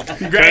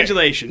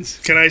 Congratulations.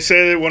 Can I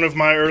say that one of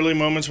my early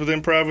moments with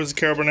improv was the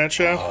Carol Burnett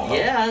show?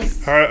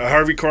 Yes.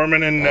 Harvey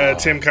Korman and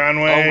Tim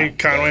Conway,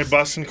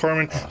 Bustin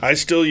Korman. I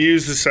still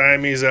use the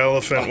Siamese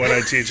elephant when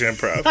I teach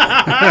improv.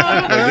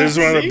 This is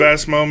one of the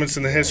best moments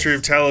in the history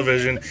of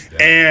television,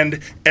 and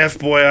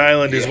F-Boy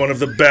Island is one of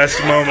the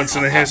best moments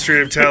in the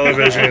history of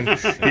television.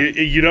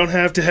 You don't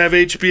have to have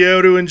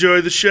HBO to enjoy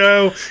the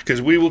show,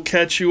 because we will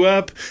catch you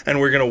up, and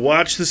we're going to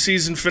watch the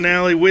season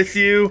finale with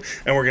you,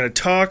 and we're going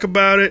to talk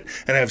about it,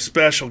 and have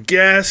special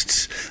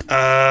guests.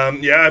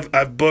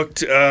 I've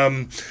booked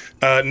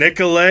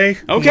Nicolay,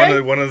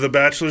 one of the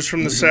bachelors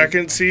from the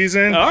second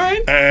season. All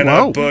right. And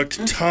I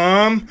booked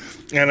Tom,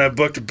 and I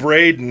booked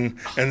Braden,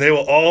 and they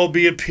will all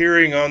be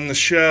appearing on the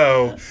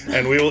show,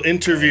 and we will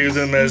interview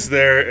them as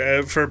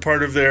for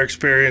part of their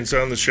experience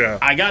on the show.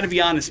 I got to be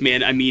honest,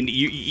 man. I mean,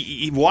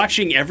 you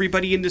watching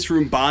everybody in this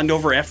room bond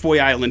over F-Boy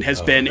Island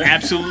has been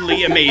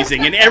absolutely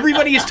amazing, and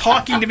everybody is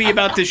talking to me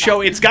about this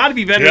show. It's got to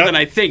be better than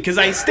I think, because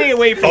I stay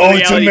away from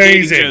reality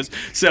dating shows.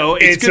 So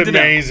it's good to know.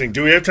 It's amazing.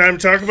 Do we have time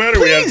to talk about it?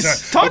 Please, we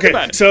have time. talk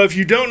about it. So if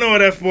you don't know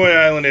what F-Boy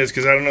Island is,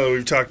 because I don't know that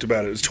we've talked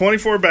about it, it's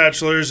 24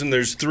 bachelors and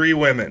there's 3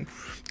 women.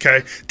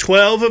 Okay,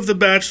 12 of the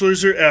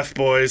bachelors are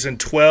F-boys and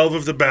 12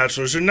 of the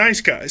bachelors are nice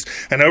guys.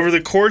 And over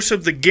the course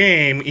of the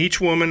game,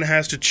 each woman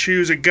has to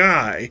choose a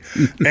guy,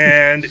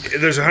 and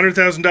there's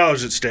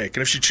 $100,000 at stake.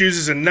 And if she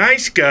chooses a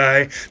nice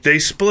guy, they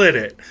split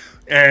it.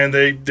 And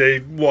they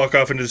walk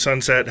off into the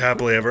sunset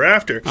happily ever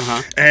after.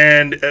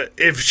 And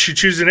if she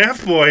chooses an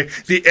F-boy,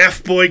 the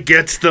F-boy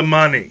gets the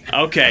money.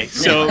 Okay,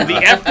 so the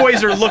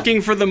F-boys are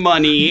looking for the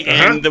money,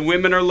 and the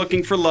women are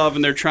looking for love,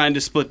 and they're trying to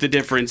split the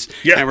difference.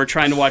 Yeah. And we're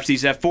trying to watch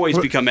these F-boys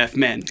become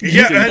F-men.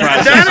 Yeah, yeah.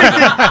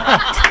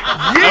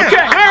 Okay,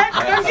 all right,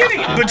 I'm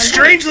getting it. But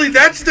strangely,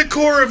 that's the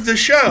core of the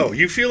show.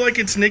 You feel like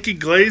it's Nikki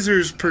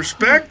Glazer's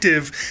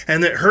perspective,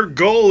 and that her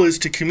goal is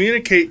to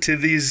communicate to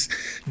these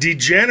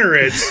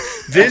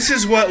degenerates, this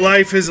is what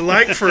life is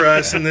like for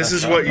us, and this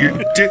is what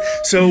you do.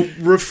 So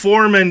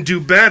reform and do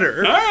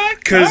better. All right.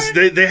 Because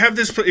they have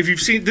this. If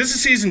you've seen, this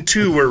is season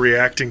 2 we're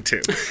reacting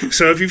to.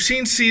 So if you've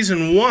seen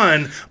season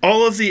 1,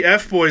 all of the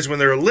F-boys, when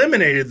they're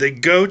eliminated, they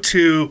go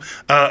to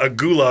a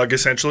gulag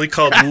essentially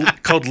called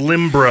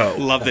Limbro.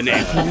 Love the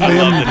name.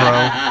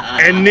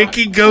 And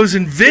Nikki goes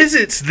and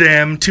visits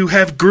them to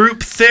have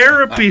group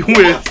therapy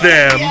with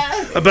them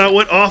about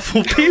what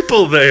awful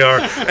people they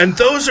are. And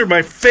those are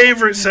my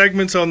favorite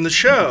segments on the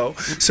show.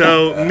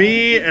 So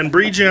me and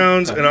Bree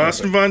Jones and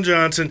Austin Von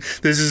Johnson,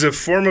 this is a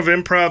form of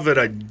improv that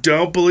I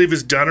don't believe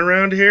is done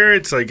around here.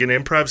 It's like an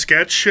improv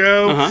sketch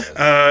show.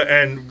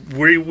 And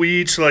we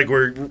each, like,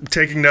 we're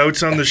taking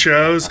notes on the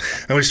shows,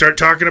 and we start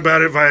talking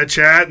about it via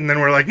chat, and then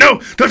we're like,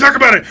 no, don't talk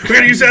about it. We're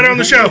going to use that on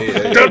the show.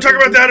 Don't talk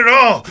about that at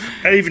all.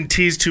 I even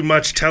tease too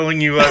much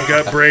telling you I've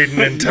got Braden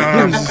and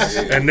Tom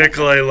and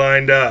Nikolai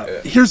lined up.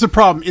 Here's the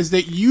problem, is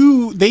that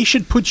they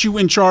should put you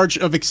in charge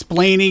of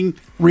explaining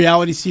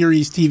reality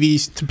series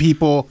TVs to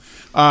people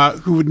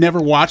who would never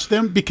watch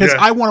them, because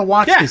I want to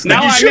watch this.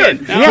 Now you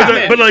should.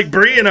 Yeah. But like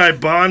Bree and I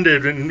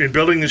bonded in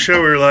building the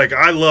show. We were like,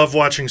 I love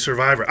watching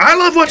Survivor. I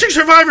love watching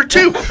Survivor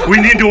too.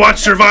 We need to watch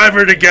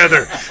Survivor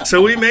together.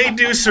 So we may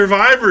do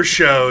Survivor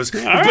shows.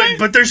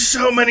 But there's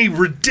so many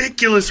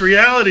ridiculous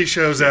reality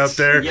shows out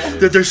there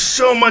that there's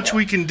so much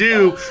we can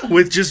do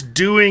with just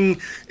doing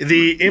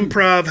the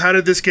improv, how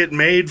did this get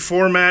made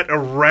format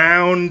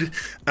around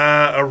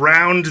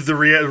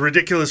the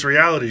ridiculous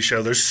reality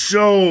show. There's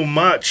so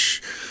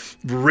much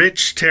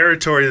rich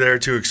territory there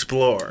to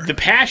explore. The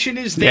passion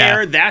is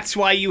there. That's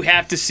why you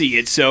have to see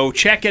it. So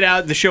check it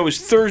out. The show is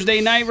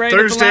Thursday night, right?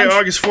 Thursday,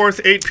 August 4th,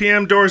 8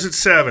 p.m. Doors at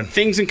 7.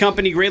 Things and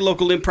Company, great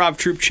local improv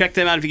troupe. Check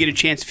them out if you get a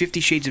chance. 50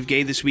 Shades of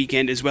Gay this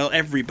weekend as well.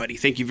 Everybody,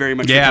 thank you very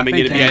much for coming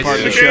in and being part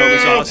of the show. It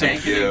was awesome.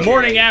 Thank you.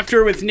 Morning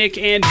After with Nick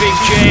and Big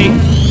J.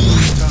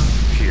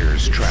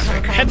 Here's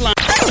traffic.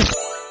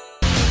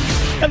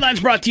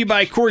 Headlines brought to you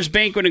by Coors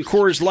Banquet and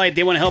Coors Light.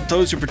 They want to help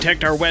those who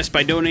protect our West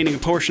by donating a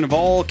portion of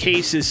all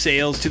cases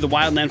sales to the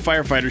Wildland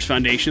Firefighters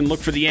Foundation.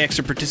 Look for the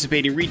extra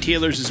participating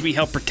retailers as we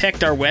help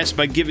protect our West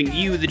by giving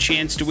you the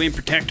chance to win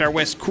Protect Our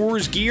West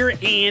Coors gear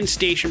and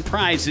station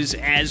prizes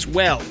as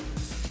well.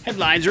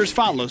 Headlines are as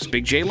follows.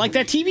 Big J, like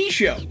that TV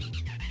show.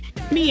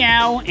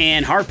 Meow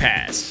and Hard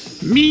Pass.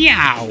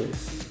 Meow.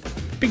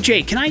 Big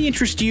J, can I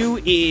interest you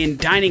in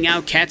dining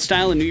out cat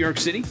style in New York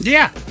City?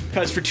 Yeah.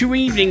 Because for 2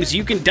 evenings,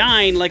 you can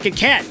dine like a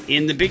cat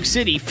in the big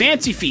city.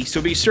 Fancy Feast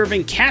will be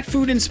serving cat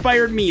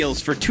food-inspired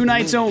meals for 2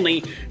 nights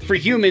only for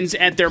humans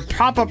at their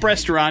pop-up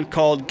restaurant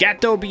called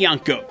Gatto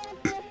Bianco.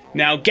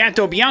 Now,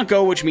 Gatto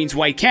Bianco, which means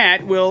white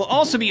cat, will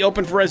also be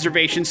open for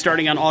reservations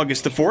starting on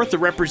August the 4th.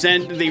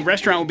 The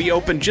restaurant will be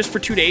open just for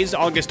 2 days,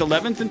 August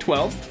 11th and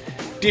 12th.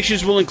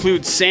 Dishes will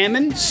include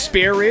salmon,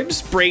 spare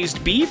ribs,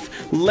 braised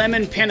beef,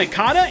 lemon panna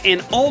cotta,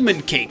 and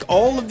almond cake.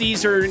 All of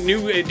these are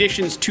new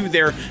additions to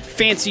their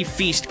Fancy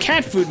Feast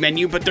cat food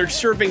menu, but they're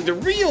serving the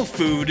real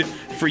food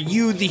for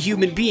you, the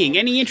human being.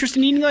 Any interest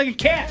in eating like a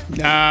cat?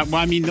 Well,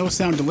 I mean, those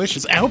sound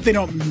delicious. I hope they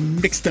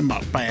don't mix them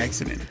up by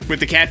accident. With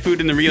the cat food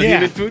and the real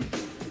human food?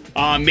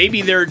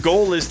 Maybe their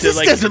goal is to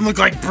This doesn't look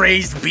like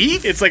braised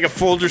beef. It's like a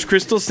Folgers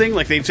Crystals thing,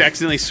 like they've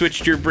accidentally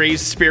switched your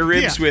braised spare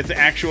ribs with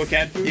actual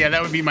cat food. Yeah,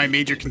 that would be my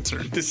major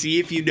concern. To see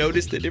if you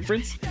notice the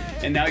difference.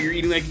 And now you're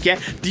eating like a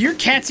cat. Do your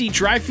cats eat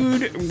dry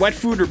food, wet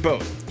food, or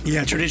both?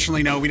 Yeah,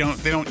 traditionally, no.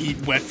 They don't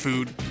eat wet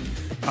food.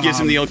 Gives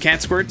them the old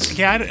cat squirts?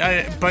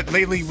 Yeah, but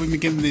lately we've been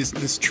giving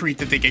this treat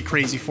that they get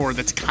crazy for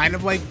that's kind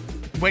of like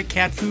wet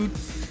cat food.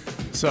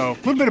 So, a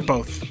little bit of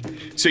both.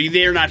 So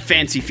they're not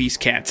Fancy Feast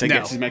cats, I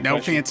guess is my question.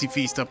 No Fancy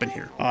Feast up in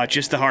here.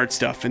 Just the hard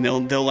stuff, and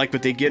they'll like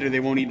what they get or they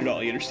won't eat it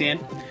all, you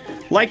understand?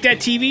 Like that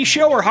TV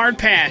show or Hard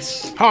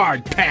Pass?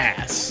 Hard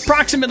Pass.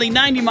 Approximately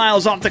 90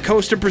 miles off the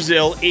coast of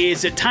Brazil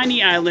is a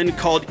tiny island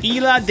called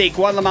Ilha de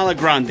Guatemala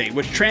Grande,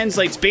 which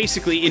translates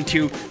basically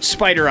into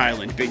Spider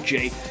Island, Big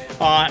J.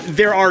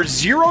 There are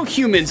 0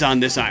 humans on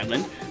this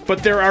island,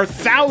 but there are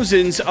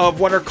thousands of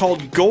what are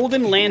called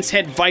golden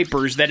lancehead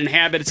vipers that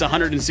inhabit its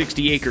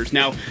 160 acres.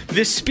 Now,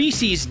 this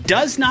species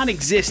does not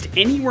exist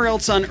anywhere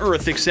else on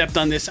Earth except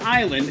on this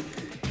island,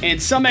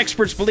 and some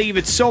experts believe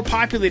it's so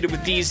populated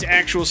with these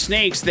actual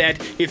snakes that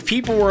if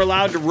people were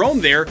allowed to roam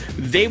there,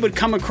 they would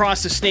come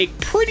across a snake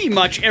pretty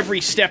much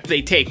every step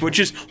they take, which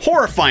is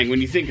horrifying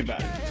when you think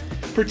about it.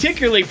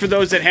 Particularly for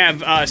those that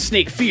have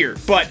snake fear.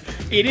 But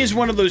it is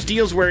one of those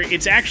deals where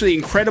it's actually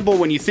incredible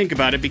when you think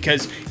about it,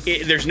 because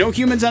there's no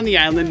humans on the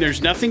island,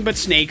 there's nothing but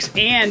snakes,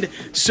 and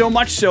so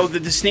much so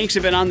that the snakes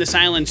have been on this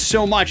island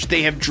so much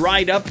they have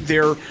dried up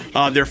their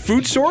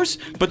food source,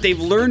 but they've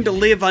learned to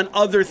live on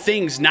other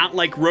things, not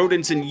like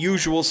rodents and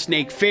usual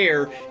snake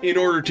fare, in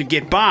order to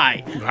get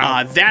by.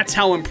 Wow. That's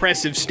how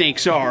impressive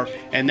snakes are,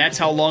 and that's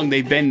how long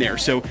they've been there.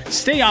 So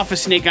stay off of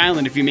Snake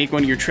Island if you make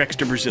one of your treks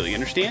to Brazil, you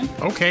understand?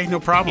 Okay, no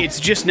problem.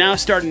 It's just now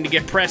starting to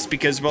get pressed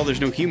because, well,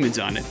 there's no humans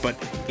on it, but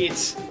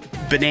it's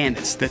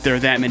bananas that there are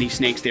that many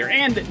snakes there,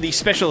 and the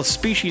special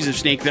species of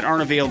snake that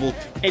aren't available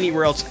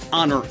anywhere else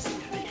on Earth.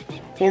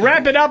 We'll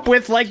wrap it up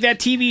with like that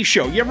TV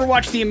show. You ever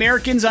watch The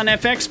Americans on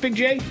FX, Big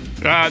J?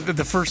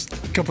 The first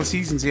couple of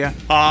seasons, yeah.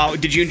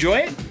 Did you enjoy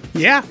it?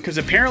 Yeah. Because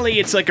apparently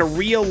it's like a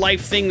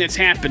real-life thing that's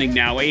happening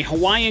now. A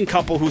Hawaiian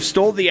couple who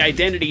stole the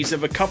identities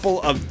of a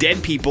couple of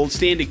dead people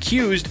stand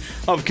accused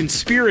of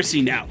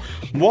conspiracy now.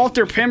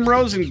 Walter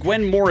Penrose and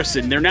Gwen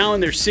Morrison. They're now in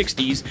their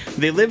 60s.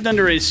 They lived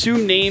under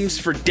assumed names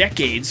for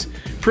decades.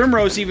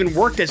 Primrose even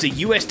worked as a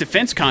U.S.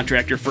 defense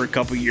contractor for a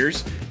couple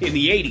years in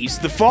the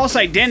 80s. The false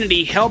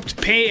identity helped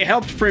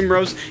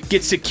Primrose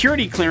get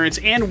security clearance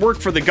and work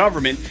for the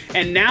government,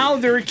 and now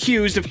they're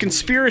accused of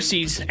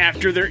conspiracies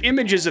after their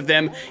images of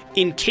them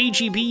in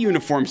KGB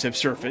uniforms have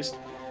surfaced.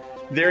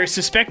 They're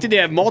suspected to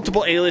have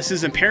multiple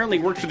aliases, apparently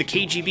worked for the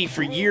KGB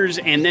for years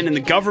and then in the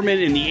government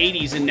in the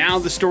 80s, and now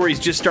the story's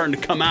just starting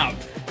to come out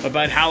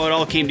about how it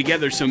all came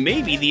together. So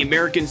maybe the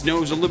Americans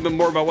knows a little bit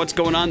more about what's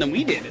going on than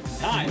we did at the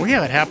time. Well, yeah,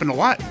 that happened a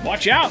lot.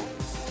 Watch out.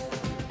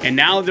 And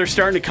now they're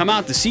starting to come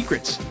out, the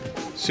secrets.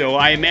 So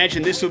I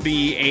imagine this will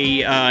be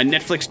a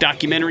Netflix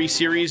documentary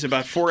series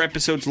about 4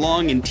 episodes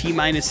long in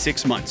T-minus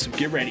 6 months. So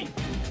get ready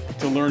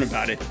to learn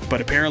about it.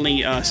 But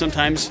apparently,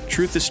 sometimes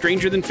truth is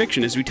stranger than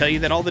fiction, as we tell you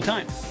that all the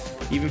time.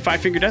 Even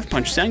Five Finger Death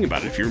Punch sang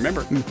about it, if you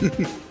remember.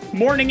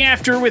 Morning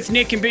After with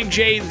Nick and Big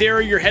J. There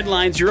are your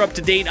headlines. You're up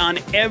to date on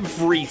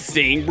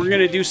everything. We're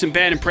going to do some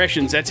bad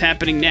impressions. That's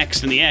happening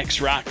next on the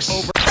X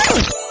Rocks.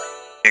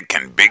 Nick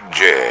and Big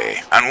J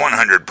on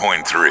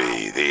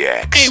 100.3 The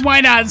X. Hey,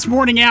 why not? This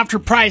Morning After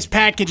prize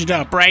packaged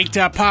up, right?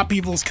 Pop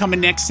Evil's coming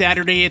next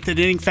Saturday at the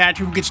Knitting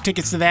Factory. We'll get you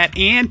tickets to that,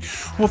 and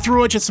we'll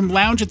throw at you some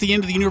Lounge at the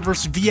End of the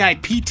Universe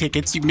VIP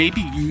tickets. You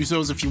maybe use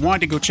those if you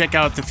want to go check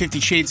out the 50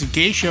 Shades of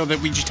Gay show that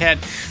we just had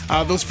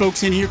those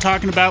folks in here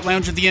talking about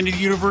Lounge at the End of the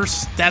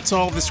Universe. That's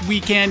all this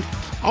weekend.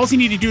 All you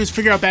need to do is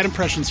figure out bad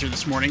impressions here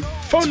this morning.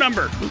 Phone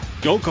number.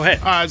 Go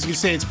ahead. I was going to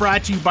say it's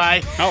brought to you by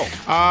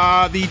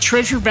the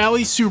Treasure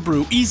Valley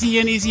Subaru. Easy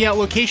in, easy out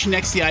location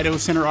next to the Idaho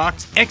Center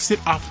exit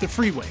off the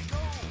freeway.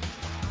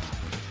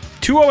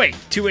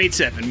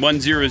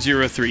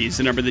 208-287-1003 is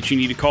the number that you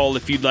need to call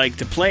if you'd like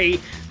to play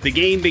the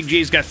game. Big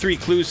J's got 3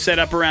 clues set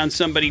up around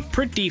somebody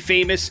pretty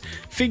famous.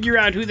 Figure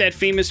out who that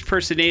famous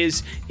person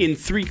is in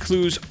 3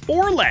 clues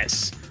or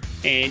less.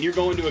 And you're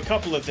going to a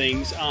couple of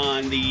things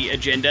on the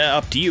agenda.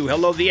 Up to you.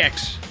 Hello, the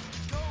X.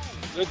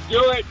 Let's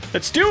do it.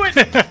 Let's do it.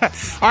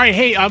 All right.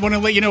 Hey, I want to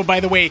let you know, by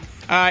the way,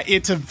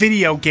 it's a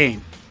video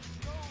game.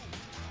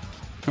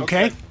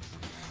 Okay?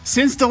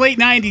 Since the late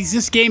 90s,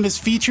 this game has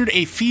featured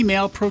a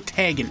female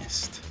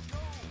protagonist.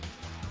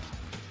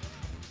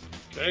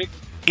 Okay.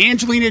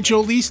 Angelina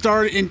Jolie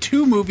starred in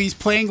 2 movies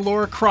playing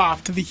Lara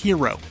Croft, the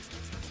hero.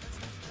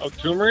 Oh,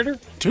 Tomb Raider?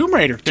 Tomb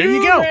Raider. There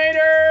you go. Tomb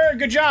Raider.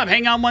 Good job.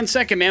 Hang on 1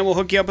 second, man. We'll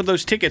hook you up with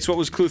those tickets. What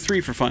was clue 3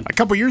 for fun? A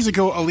couple years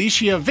ago,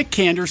 Alicia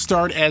Vikander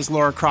starred as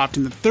Lara Croft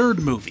in the 3rd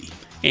movie.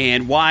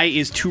 And why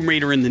is Tomb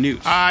Raider in the news?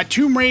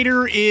 Tomb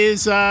Raider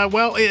is,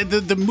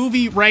 the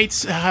movie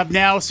rights have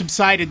now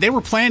subsided. They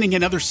were planning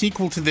another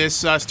sequel to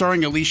this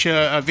starring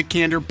Alicia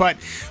Vikander, but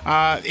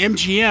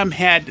MGM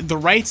had the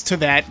rights to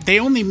that. They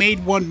only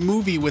made 1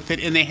 movie with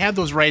it, and they had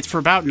those rights for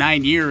about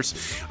 9 years.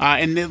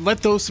 And they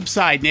let those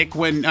subside, Nick,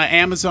 when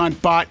Amazon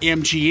bought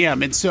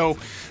MGM. And so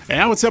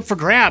now it's up for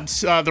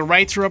grabs. The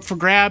rights are up for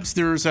grabs.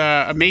 There's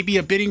maybe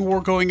a bidding war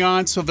going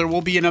on, so there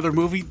will be another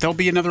movie. There'll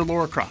be another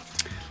Lara Croft.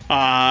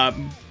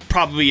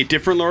 Probably a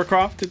different Lara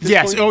Croft at this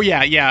yes. point? Oh,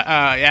 yeah,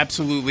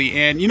 absolutely.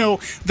 And,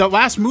 the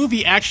last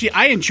movie, actually,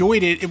 I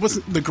enjoyed it. It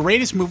wasn't the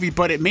greatest movie,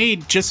 but it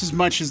made just as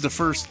much as the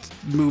first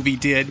movie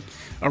did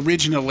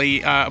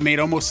originally. Made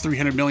almost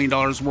 $300 million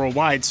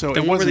worldwide. So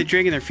then what were they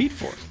dragging their feet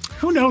for?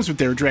 Who knows what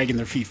they were dragging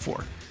their feet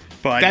for?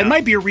 But that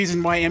might be a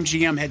reason why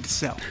MGM had to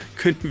sell.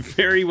 Could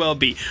very well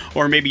be.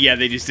 Or maybe,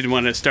 they just didn't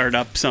want to start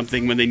up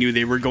something when they knew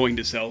they were going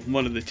to sell.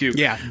 One of the two.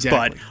 Yeah,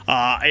 exactly.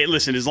 But,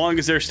 listen, as long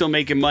as they're still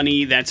making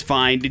money, that's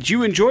fine. Did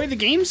you enjoy the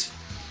games?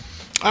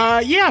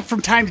 Yeah, from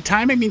time to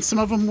time. I mean, some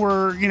of them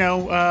were,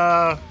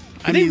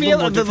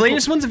 the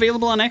latest ones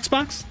available on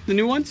Xbox? The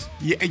new ones?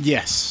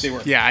 Yes. They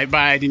were. Yeah,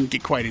 I didn't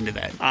get quite into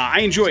that. I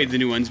enjoyed the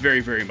new ones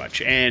very, very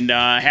much. And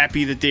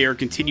happy that they are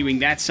continuing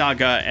that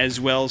saga as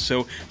well.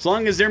 So as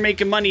long as they're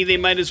making money, they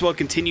might as well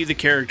continue the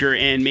character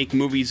and make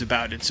movies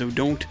about it. So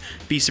don't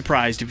be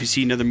surprised if you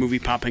see another movie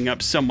popping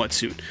up somewhat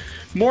soon.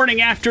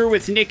 Morning After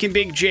with Nick and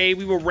Big J.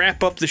 We will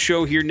wrap up the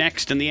show here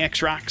next on the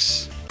X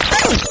Rocks.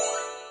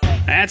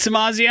 That's some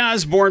Ozzy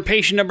Osbourne,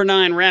 patient number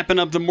 9, wrapping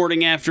up the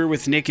Morning After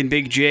with Nick and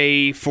Big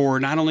J for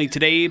not only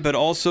today, but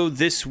also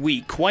this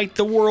week. Quite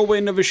the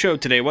whirlwind of a show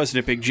today, wasn't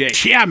it, Big J?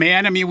 Yeah,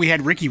 man. I mean, we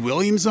had Ricky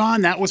Williams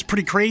on. That was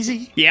pretty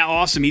crazy. Yeah,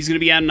 awesome. He's going to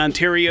be out in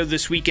Ontario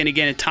this weekend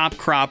again at Top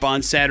Crop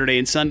on Saturday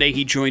and Sunday.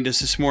 He joined us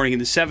this morning in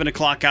the 7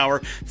 o'clock hour.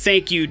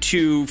 Thank you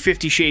to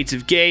 50 Shades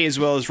of Gay, as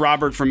well as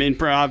Robert from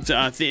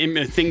Improv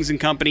Things and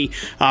Company,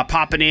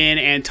 popping in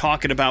and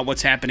talking about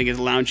what's happening at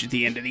the Lounge at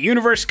the End of the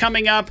Universe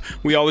coming up.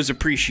 We always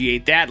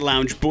appreciate that.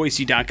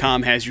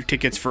 LoungeBoise.com has your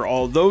tickets for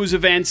all those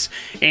events.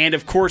 And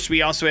of course,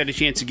 we also had a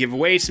chance to give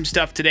away some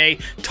stuff today.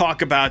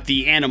 Talk about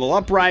the Animal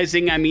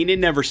Uprising. I mean, it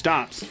never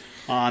stops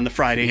on the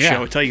Friday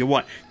show. I tell you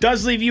what.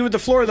 Does leave you with the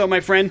floor, though, my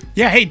friend.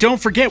 Yeah, hey, don't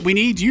forget, we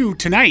need you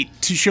tonight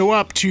to show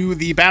up to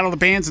the Battle of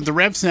the Bands at the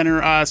Rev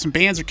Center. Some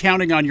bands are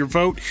counting on your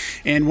vote,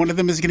 and one of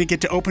them is going to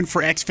get to open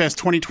for X-Fest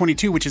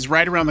 2022, which is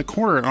right around the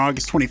corner on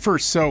August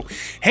 21st. So,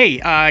 hey,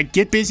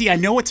 get busy. I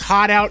know it's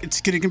hot out. It's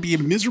going to be a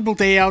miserable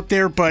day out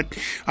there, but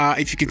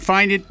if you can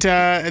find it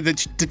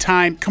the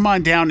time, come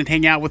on down and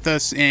hang out with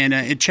us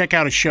and check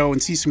out a show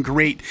and see some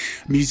great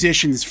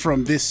musicians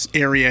from this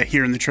area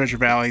here in the Treasure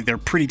Valley. They're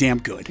pretty damn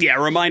good. Yeah,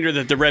 a reminder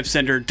that the Rev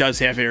Center does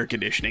have air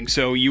conditioning,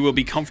 so you will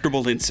be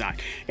comfortable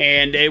inside.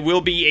 And it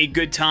will be a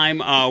good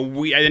time. I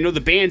know the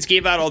bands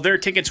gave out all their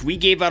tickets. We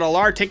gave out all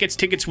our tickets.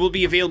 Tickets will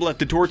be available at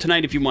the door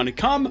tonight if you want to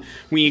come.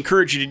 We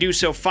encourage you to do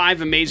so.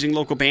 5 amazing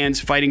local bands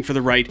fighting for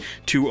the right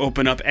to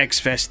open up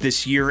X-Fest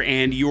this year,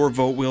 and your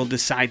vote will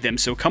decide them.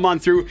 So come on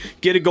through,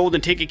 get a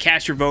golden ticket,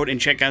 cast your vote, and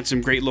check out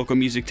some great local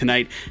music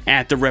tonight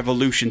at the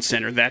Revolution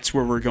Center. That's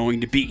where we're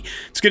going to be.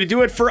 It's going to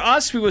do it for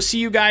us. We will see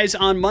you guys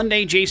on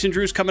Monday. Jason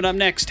Drew's coming up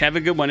next. Have a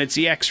good one. It's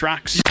the X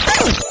Rocks.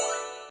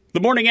 The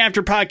Morning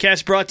After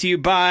podcast brought to you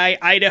by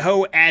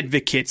Idaho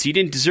Advocates. You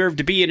didn't deserve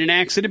to be in an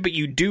accident, but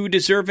you do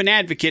deserve an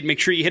advocate. Make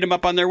sure you hit them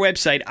up on their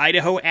website,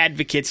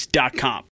 idahoadvocates.com.